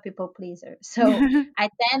 I am a people pleaser. So I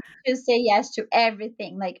tend to say yes to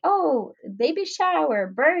everything, like, oh, baby shower,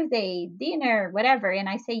 birthday, dinner, whatever. And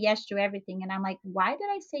I say yes to everything. And I'm like, why did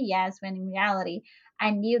I say yes when in reality,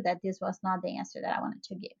 I knew that this was not the answer that I wanted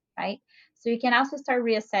to give, right? So you can also start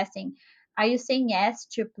reassessing, are you saying yes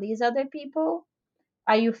to please other people?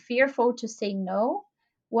 Are you fearful to say no?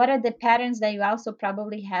 What are the patterns that you also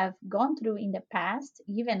probably have gone through in the past?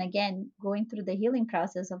 Even again, going through the healing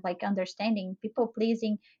process of like understanding people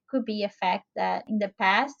pleasing could be a fact that in the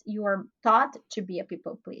past you were taught to be a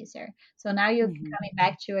people pleaser. So now you're Mhm. coming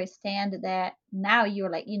back to a stand that now you're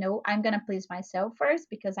like, I'm going to please myself first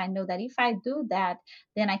because I know that if I do that,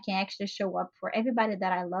 then I can actually show up for everybody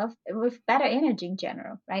that I love with better energy in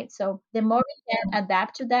general, right? So the more we can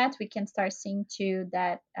adapt to that, we can start seeing too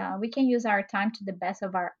that we can use our time to the best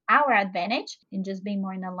of our advantage and just being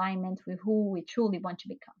more in alignment with who we truly want to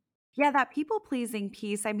become. Yeah, that people pleasing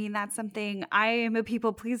piece, I mean, that's something I am a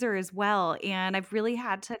people pleaser as well. And I've really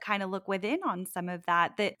had to kind of look within on some of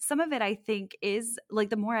that. That some of it I think is like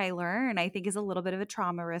the more I learn, I think is a little bit of a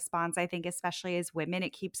trauma response. I think, especially as women,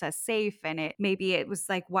 it keeps us safe and it maybe it was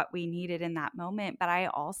like what we needed in that moment. But I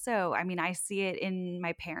also, I mean, I see it in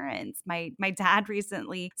my parents. My dad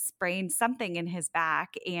recently sprained something in his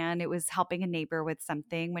back and it was helping a neighbor with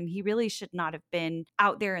something when he really should not have been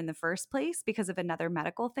out there in the first place because of another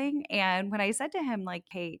medical thing. And when I said to him, like,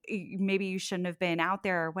 hey, maybe you shouldn't have been out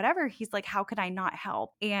there or whatever, he's like, how could I not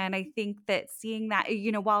help? And I think that seeing that,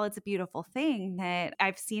 while it's a beautiful thing that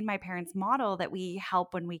I've seen my parents model that we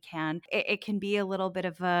help when we can, it can be a little bit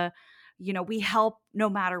of a, we help no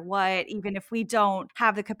matter what, even if we don't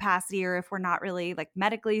have the capacity or if we're not really like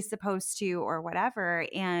medically supposed to or whatever.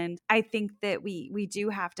 And I think that we do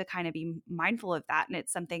have to kind of be mindful of that. And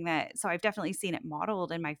it's something that so I've definitely seen it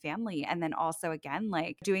modeled in my family. And then also again,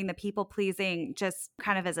 like doing the people pleasing just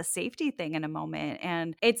kind of as a safety thing in a moment.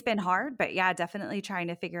 And it's been hard, but yeah, definitely trying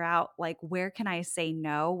to figure out like where can I say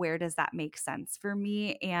no? Where does that make sense for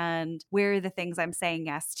me? And where are the things I'm saying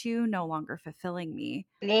yes to no longer fulfilling me?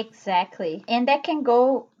 Exactly. And that can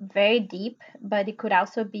go very deep, but it could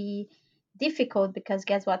also be difficult because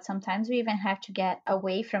guess what? Sometimes we even have to get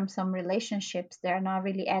away from some relationships that are not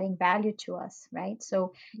really adding value to us, right?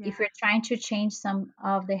 So Yeah. if we're trying to change some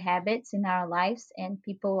of the habits in our lives and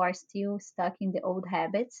people are still stuck in the old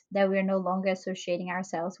habits that we're no longer associating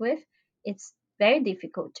ourselves with, it's very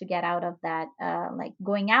difficult to get out of that. Like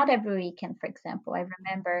going out every weekend, for example. I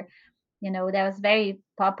remember that was very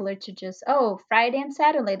popular to just, oh, Friday and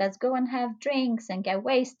Saturday, let's go and have drinks and get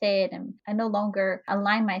wasted. And I no longer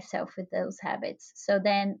align myself with those habits. So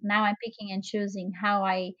then now I'm picking and choosing how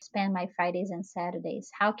I spend my Fridays and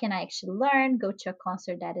Saturdays. How can I actually learn, go to a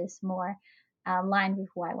concert that is more aligned with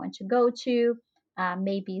who I want to go to?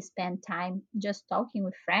 Maybe spend time just talking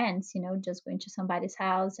with friends, just going to somebody's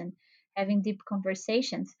house and having deep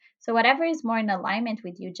conversations. So, whatever is more in alignment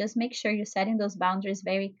with you, just make sure you're setting those boundaries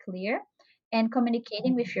very clear and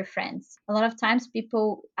communicating with your friends. A lot of times,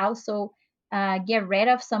 people also get rid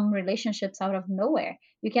of some relationships out of nowhere.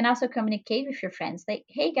 You can also communicate with your friends, like,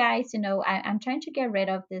 hey guys, I'm trying to get rid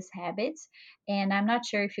of these habits, and I'm not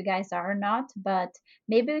sure if you guys are or not, but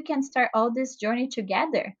maybe we can start all this journey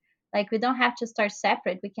together. Like, we don't have to start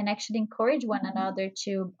separate. We can actually encourage one another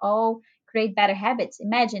to all create better habits.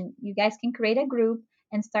 Imagine you guys can create a group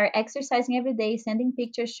and start exercising every day, sending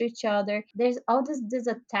pictures to each other. There's all this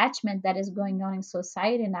attachment that is going on in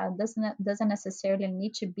society now. It doesn't necessarily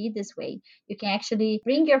need to be this way. You can actually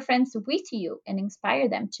bring your friends with you and inspire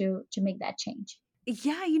them to make that change.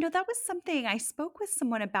 Yeah, that was something I spoke with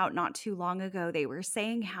someone about not too long ago. They were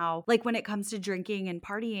saying how, like, when it comes to drinking and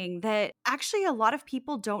partying, that actually a lot of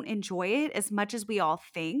people don't enjoy it as much as we all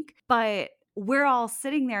think. But we're all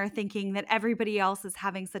sitting there thinking that everybody else is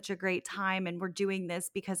having such a great time and we're doing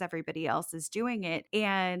this because everybody else is doing it.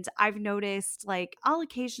 And I've noticed like I'll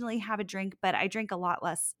occasionally have a drink, but I drink a lot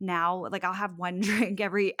less now. Like I'll have one drink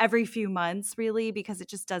every few months really because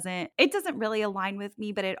it doesn't really align with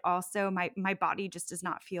me, but it also my body just does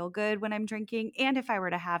not feel good when I'm drinking. And if I were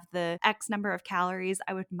to have the X number of calories,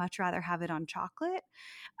 I would much rather have it on chocolate.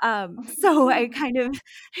 So I kind of,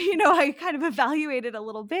 I kind of evaluated a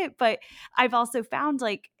little bit, but I've also found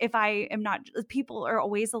like if I am not, people are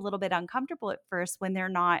always a little bit uncomfortable at first when they're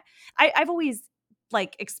not. I've always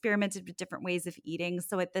like experimented with different ways of eating.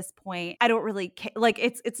 So at this point, I don't really like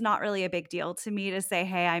it's not really a big deal to me to say,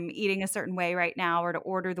 "Hey, I'm eating a certain way right now," or to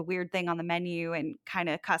order the weird thing on the menu and kind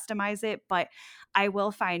of customize it. But I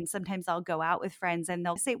will find sometimes I'll go out with friends and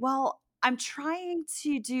they'll say, "Well, I'm trying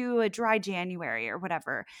to do a dry January or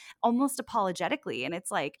whatever, almost apologetically. And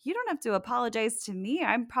it's like, you don't have to apologize to me.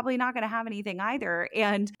 I'm probably not going to have anything either.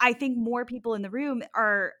 And I think more people in the room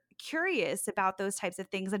are curious about those types of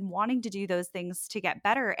things and wanting to do those things to get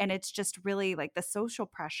better. And it's just really like the social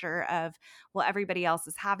pressure of, well, everybody else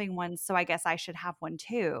is having one. So I guess I should have one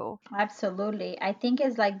too. Absolutely. I think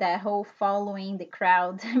it's like that whole following the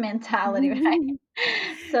crowd mentality, right?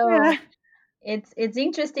 So Yeah. it's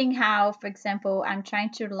interesting how, for example, I'm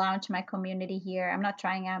trying to launch my community here. I'm not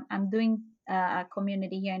trying, I'm doing a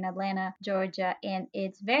community here in Atlanta, Georgia, and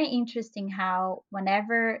it's very interesting how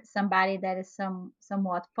whenever somebody that is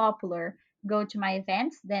somewhat popular go to my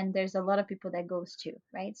events, then there's a lot of people that goes too,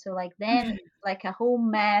 right? So like then it's like a whole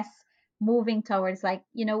mass moving towards like,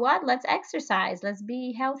 you know what, let's exercise, let's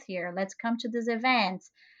be healthier, let's come to this event,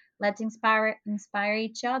 let's inspire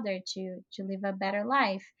each other to live a better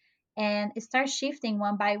life, and it starts shifting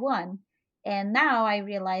one by one. And now I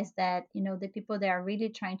realize that, you know, the people that are really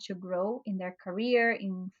trying to grow in their career,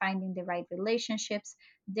 in finding the right relationships,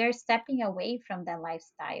 they're stepping away from that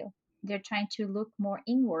lifestyle. They're trying to look more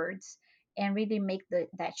inwards and really make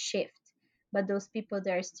that shift. But those people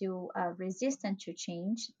that are still resistant to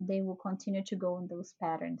change, they will continue to go in those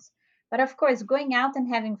patterns. But of course, going out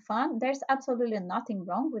and having fun, there's absolutely nothing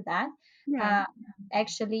wrong with that. Yeah. Uh,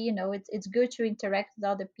 Actually, you know, it's good to interact with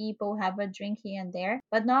other people, have a drink here and there,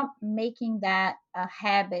 but not making that a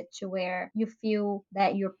habit to where you feel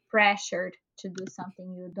that you're pressured to do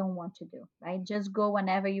something you don't want to do, right? Just go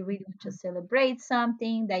whenever you really want to celebrate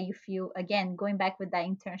something that you feel, again, going back with that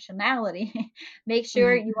intentionality. Make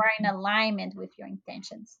sure you are in alignment with your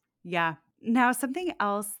intentions. Yeah. Now, something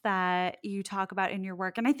else that you talk about in your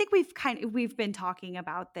work, and I think we've been talking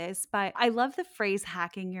about this, but I love the phrase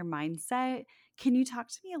hacking your mindset. Can you talk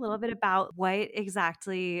to me a little bit about what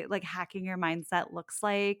exactly like hacking your mindset looks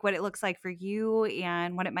like, what it looks like for you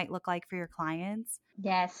and what it might look like for your clients?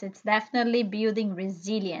 Yes, it's definitely building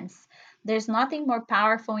resilience. There's nothing more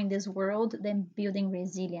powerful in this world than building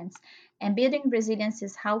resilience. And building resilience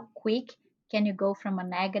is how quick can you go from a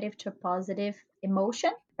negative to a positive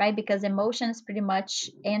emotion, right? Because emotion is pretty much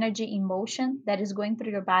energy in motion that is going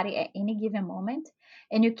through your body at any given moment.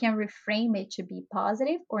 And you can reframe it to be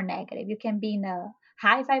positive or negative. You can be in a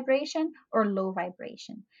high vibration or low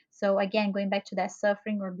vibration. So again, going back to that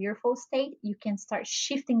suffering or beautiful state, you can start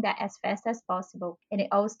shifting that as fast as possible. And it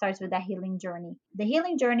all starts with that healing journey. The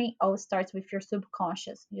healing journey all starts with your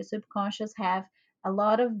subconscious. Your subconscious have a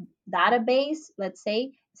lot of database, let's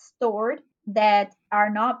say, stored that are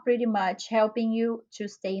not pretty much helping you to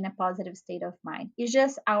stay in a positive state of mind. It's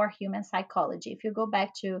just our human psychology. If you go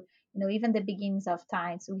back to, even the beginnings of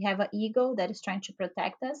times, we have an ego that is trying to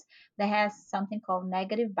protect us, that has something called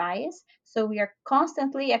negative bias. So we are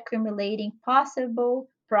constantly accumulating possible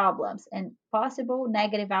problems and possible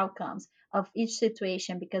negative outcomes of each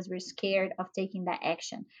situation because we're scared of taking that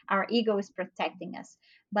action. Our ego is protecting us.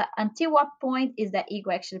 But until what point is that ego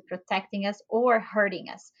actually protecting us or hurting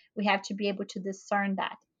us? We have to be able to discern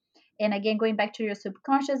that. And again, going back to your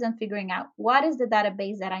subconscious and figuring out what is the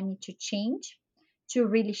database that I need to change to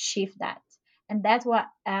really shift that. And that's what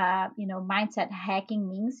mindset hacking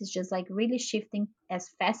means. It's just like really shifting as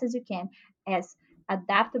fast as you can, as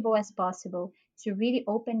adaptable as possible, to really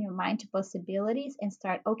open your mind to possibilities and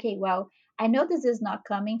start. Okay, well, I know this is not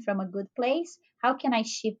coming from a good place. How can I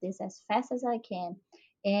shift this as fast as I can?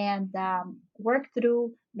 And work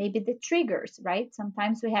through maybe the triggers, right?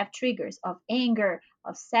 Sometimes we have triggers of anger,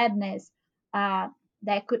 of sadness, uh,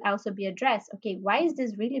 that could also be addressed. Okay, why is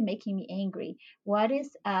this really making me angry? What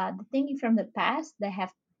is the thinking from the past that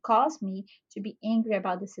have caused me to be angry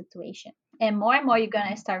about the situation? And more, you're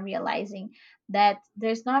gonna start realizing that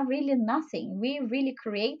there's not really nothing. We really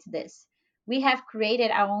create this. We have created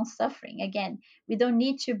our own suffering. Again, we don't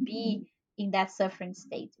need to be in that suffering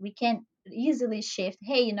state. We can easily shift.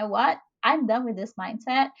 Hey, you know what? I'm done with this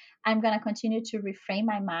mindset. I'm gonna continue to reframe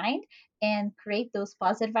my mind and create those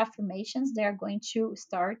positive affirmations. They're going to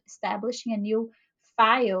start establishing a new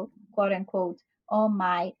file, quote unquote, on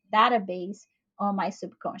my database, on my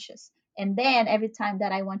subconscious. And then every time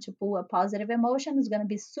that I want to pull a positive emotion, it's going to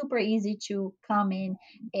be super easy to come in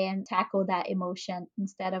and tackle that emotion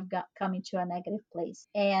instead of coming to a negative place.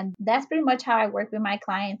 And that's pretty much how I work with my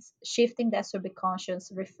clients, shifting that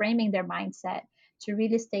subconscious, reframing their mindset to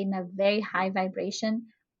really stay in a very high vibration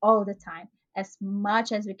all the time, as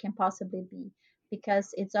much as we can possibly be, because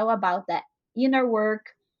it's all about that inner work.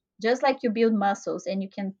 Just like you build muscles, and you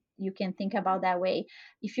can think about that way.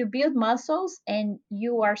 If you build muscles and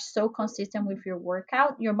you are so consistent with your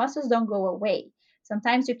workout, your muscles don't go away.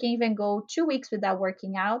 Sometimes you can even go 2 weeks without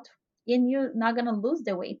working out, and you're not going to lose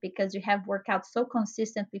the weight because you have worked out so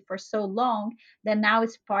consistently for so long that now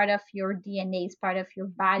it's part of your DNA, it's part of your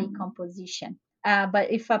body composition.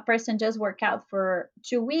 But if a person just work out for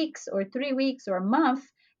 2 weeks or 3 weeks or a month,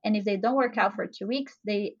 and if they don't work out for 2 weeks,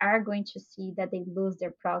 they are going to see that they lose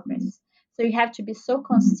their progress. So you have to be so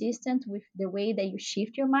consistent with the way that you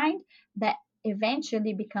shift your mind that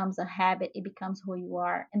eventually becomes a habit. It becomes who you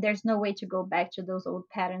are. And there's no way to go back to those old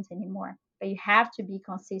patterns anymore. But you have to be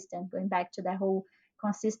consistent. Going back to that whole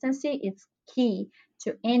consistency, it's key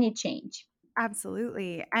to any change.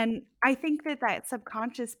 Absolutely. And I think that that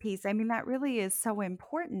subconscious piece, I mean, that really is so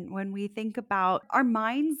important when we think about our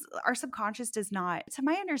minds. Our subconscious does not, to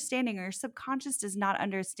my understanding, our subconscious does not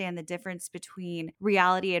understand the difference between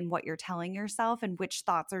reality and what you're telling yourself and which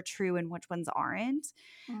thoughts are true and which ones aren't.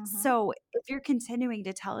 Mm-hmm. So if you're continuing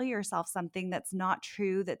to tell yourself something that's not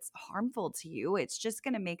true, that's harmful to you, it's just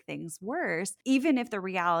going to make things worse, even if the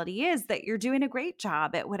reality is that you're doing a great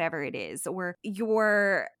job at whatever it is, or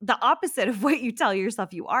you're the opposite of what you tell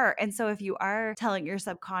yourself you are. And so if you are telling your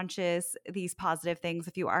subconscious these positive things,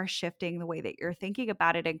 if you are shifting the way that you're thinking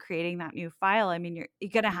about it and creating that new file, I mean, you're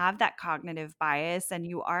going to have that cognitive bias and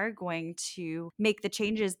you are going to make the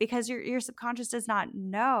changes because your subconscious does not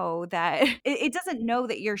know that it doesn't know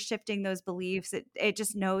that you're shifting those beliefs. It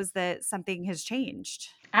just knows that something has changed.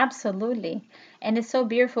 Absolutely. And it's so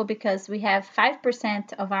beautiful because we have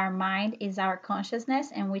 5% of our mind is our consciousness,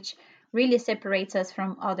 and which really separates us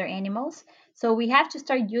from other animals. So we have to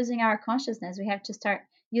start using our consciousness. We have to start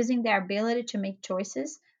using their ability to make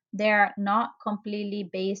choices. They are not completely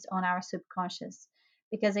based on our subconscious.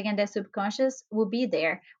 Because again, the subconscious will be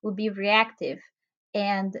there, will be reactive.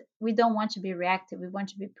 And we don't want to be reactive. We want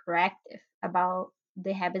to be proactive about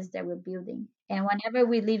the habits that we're building. And whenever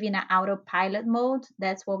we live in an autopilot mode,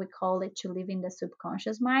 that's what we call it, to live in the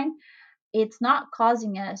subconscious mind. It's not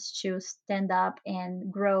causing us to stand up and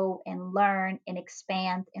grow and learn and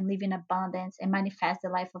expand and live in abundance and manifest the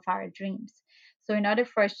life of our dreams. So, in order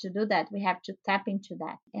for us to do that, we have to tap into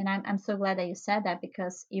that. And I'm so glad that you said that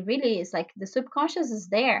because it really is like the subconscious is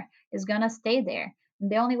there, is going to stay there. And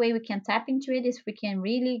the only way we can tap into it is we can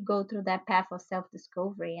really go through that path of self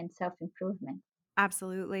discovery and self improvement.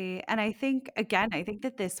 Absolutely. And I think, again, I think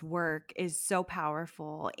that this work is so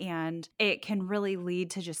powerful and it can really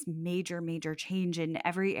lead to just major, major change in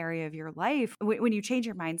every area of your life when you change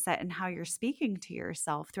your mindset and how you're speaking to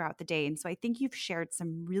yourself throughout the day. And so I think you've shared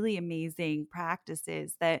some really amazing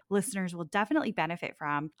practices that listeners will definitely benefit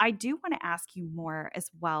from. I do want to ask you more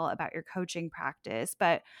as well about your coaching practice.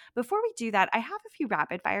 But before we do that, I have a few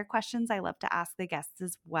rapid fire questions I love to ask the guests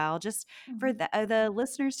as well, just for Mhm. the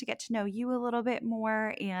listeners to get to know you a little bit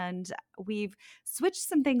more. And we've switched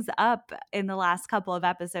some things up in the last couple of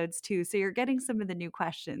episodes too. So you're getting some of the new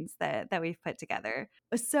questions that we've put together.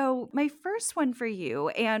 So my first one for you,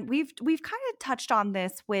 and we've kind of touched on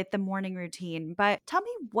this with the morning routine, but tell me,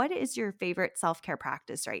 what is your favorite self-care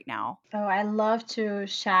practice right now? Oh, I love to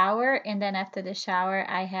shower, and then after the shower,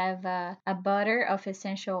 I have a butter of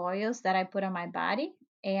essential oils that I put on my body,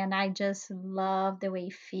 and I just love the way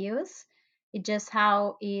it feels. It just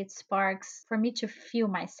how it sparks for me to feel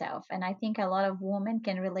myself, and I think a lot of women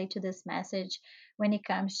can relate to this message when it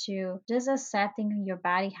comes to just accepting your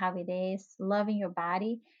body how it is, loving your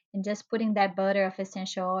body, and just putting that butter of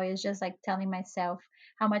essential oils, just like telling myself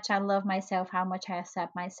how much I love myself, how much I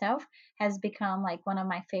accept myself has become like one of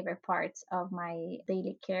my favorite parts of my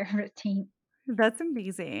daily care routine. That's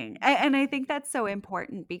amazing. And I think that's so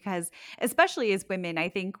important because especially as women, I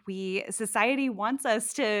think we society wants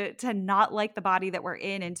us to not like the body that we're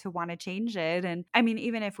in and to want to change it. And I mean,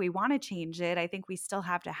 even if we want to change it, I think we still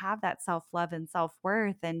have to have that self-love and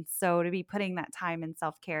self-worth. And so to be putting that time and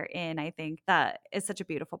self-care in, I think that is such a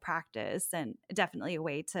beautiful practice and definitely a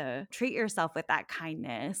way to treat yourself with that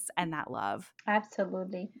kindness and that love.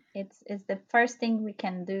 Absolutely. It's the first thing we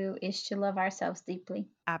can do is to love ourselves deeply.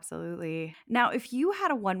 Absolutely. Now, if you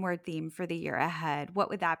had a one-word theme for the year ahead, what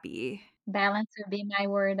would that be? Balance would be my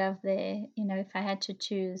word of if I had to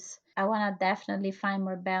choose, I want to definitely find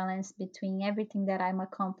more balance between everything that I'm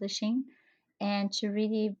accomplishing and to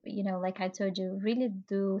really, like I told you, really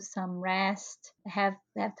do some rest, have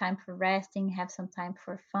time for resting, have some time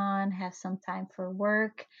for fun, have some time for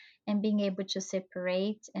work, and being able to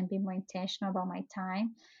separate and be more intentional about my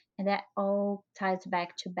time. And that all ties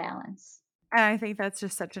back to balance. And I think that's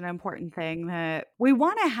just such an important thing that we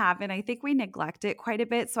wanna have, and I think we neglect it quite a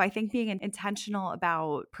bit, so I think being intentional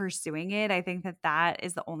about pursuing it, I think that that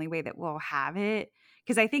is the only way that we'll have it.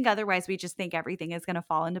 Because I think otherwise we just think everything is gonna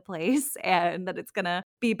fall into place and that it's gonna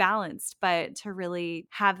be balanced, but to really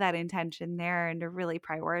have that intention there and to really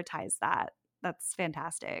prioritize that, that's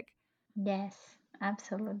fantastic. Yes,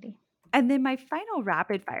 absolutely. And then my final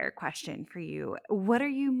rapid fire question for you, what are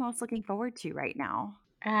you most looking forward to right now?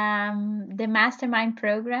 The mastermind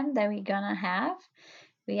program that we're gonna have,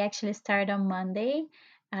 we actually start on Monday.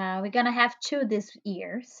 We're gonna have two this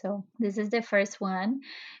year, so this is the first one,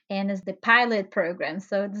 and it's the pilot program.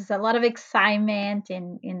 So there's a lot of excitement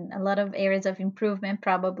in a lot of areas of improvement,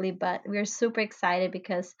 probably, but we're super excited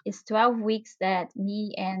because it's 12 weeks that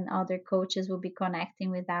me and other coaches will be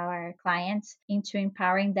connecting with our clients into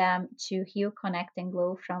empowering them to heal, connect, and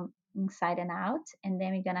glow from inside and out. And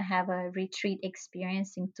then we're gonna have a retreat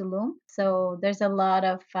experience in Tulum. So there's a lot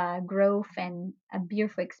of growth and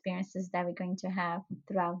beautiful experiences that we're going to have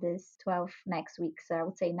throughout this 12 next week. So I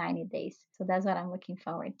would say 90 days. So that's what I'm looking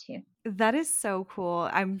forward to. That is so cool.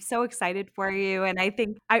 I'm so excited for you. And I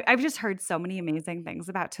think I've just heard so many amazing things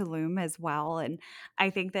about Tulum as well. And I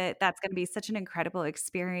think that that's going to be such an incredible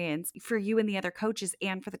experience for you and the other coaches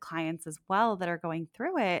and for the clients as well that are going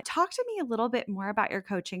through it. Talk to me a little bit more about your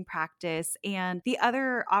coaching practice and the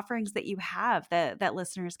other offerings that you have that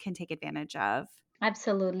listeners can take advantage of.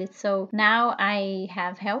 Absolutely. So now I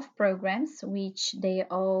have health programs, which they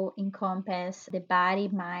all encompass the body,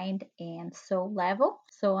 mind, and soul level.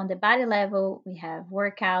 So on the body level, we have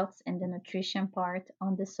workouts and the nutrition part.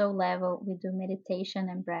 On the soul level, we do meditation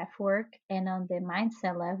and breath work. And on the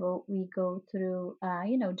mindset level, we go through,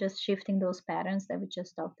 just shifting those patterns that we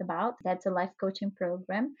just talked about. That's a life coaching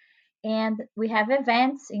program. And we have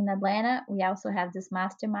events in Atlanta. We also have this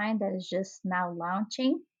mastermind that is just now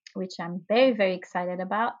launching, which I'm very, very excited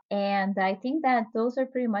about. And I think that those are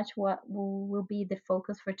pretty much what will be the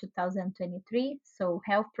focus for 2023. So,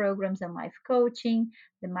 health programs and life coaching,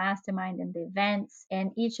 the mastermind, and the events.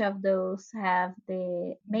 And each of those have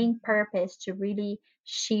the main purpose to really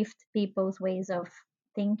shift people's ways of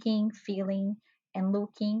thinking, feeling, and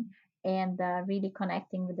looking, and really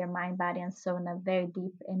connecting with their mind, body, and soul in a very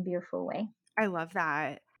deep and beautiful way. I love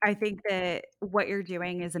that. I think that what you're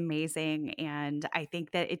doing is amazing. And I think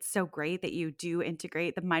that it's so great that you do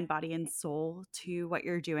integrate the mind, body, and soul to what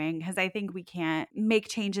you're doing. Because I think we can't make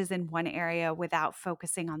changes in one area without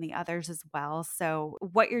focusing on the others as well. So,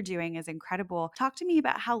 what you're doing is incredible. Talk to me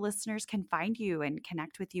about how listeners can find you and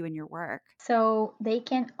connect with you in your work. So they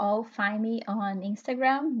can all find me on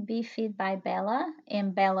Instagram, Be Fit by Bella,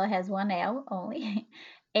 and Bella has one L only.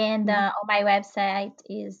 And on my website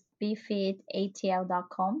is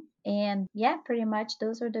befitatl.com. And yeah, pretty much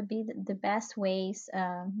those are the best ways.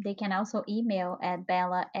 They can also email at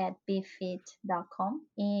bella@befit.com.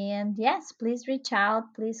 And yes, please reach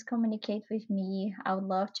out. Please communicate with me. I would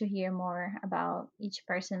love to hear more about each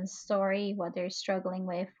person's story, what they're struggling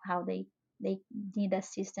with, how they need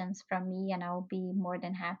assistance from me, and I'll be more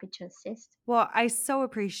than happy to assist. Well, I so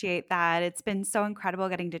appreciate that. It's been so incredible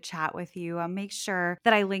getting to chat with you. I'll make sure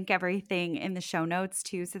that I link everything in the show notes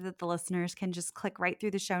too, so that the listeners can just click right through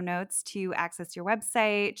the show notes to access your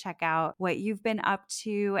website, check out what you've been up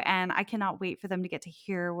to. And I cannot wait for them to get to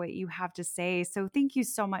hear what you have to say. So thank you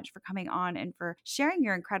so much for coming on and for sharing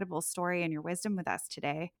your incredible story and your wisdom with us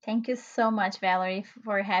today. Thank you so much, Valerie,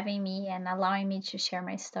 for having me and allowing me to share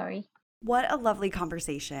my story. What a lovely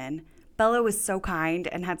conversation. Bella was so kind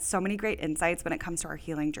and had so many great insights when it comes to our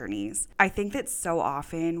healing journeys. I think that so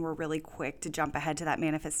often we're really quick to jump ahead to that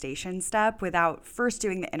manifestation step without first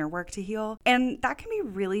doing the inner work to heal. And that can be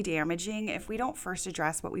really damaging if we don't first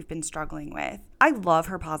address what we've been struggling with. I love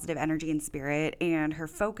her positive energy and spirit and her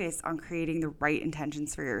focus on creating the right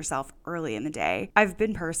intentions for yourself early in the day. I've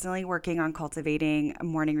been personally working on cultivating a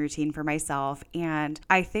morning routine for myself, and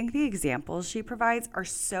I think the examples she provides are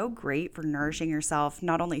so great for nourishing yourself,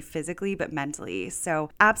 not only physically, but mentally. So,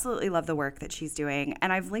 absolutely love the work that she's doing.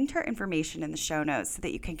 And I've linked her information in the show notes so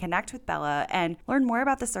that you can connect with Bella and learn more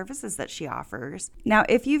about the services that she offers. Now,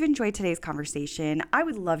 if you've enjoyed today's conversation, I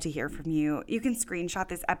would love to hear from you. You can screenshot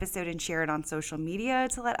this episode and share it on social media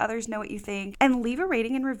to let others know what you think, and leave a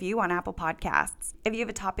rating and review on Apple Podcasts. If you have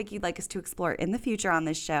a topic you'd like us to explore in the future on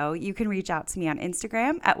this show, you can reach out to me on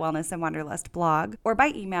Instagram at Wellness and Wanderlust blog or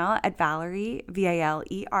by email at Valerie,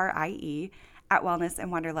 Valerie, at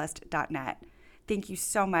wellnessandwanderlust.net. Thank you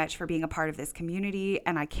so much for being a part of this community,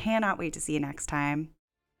 and I cannot wait to see you next time.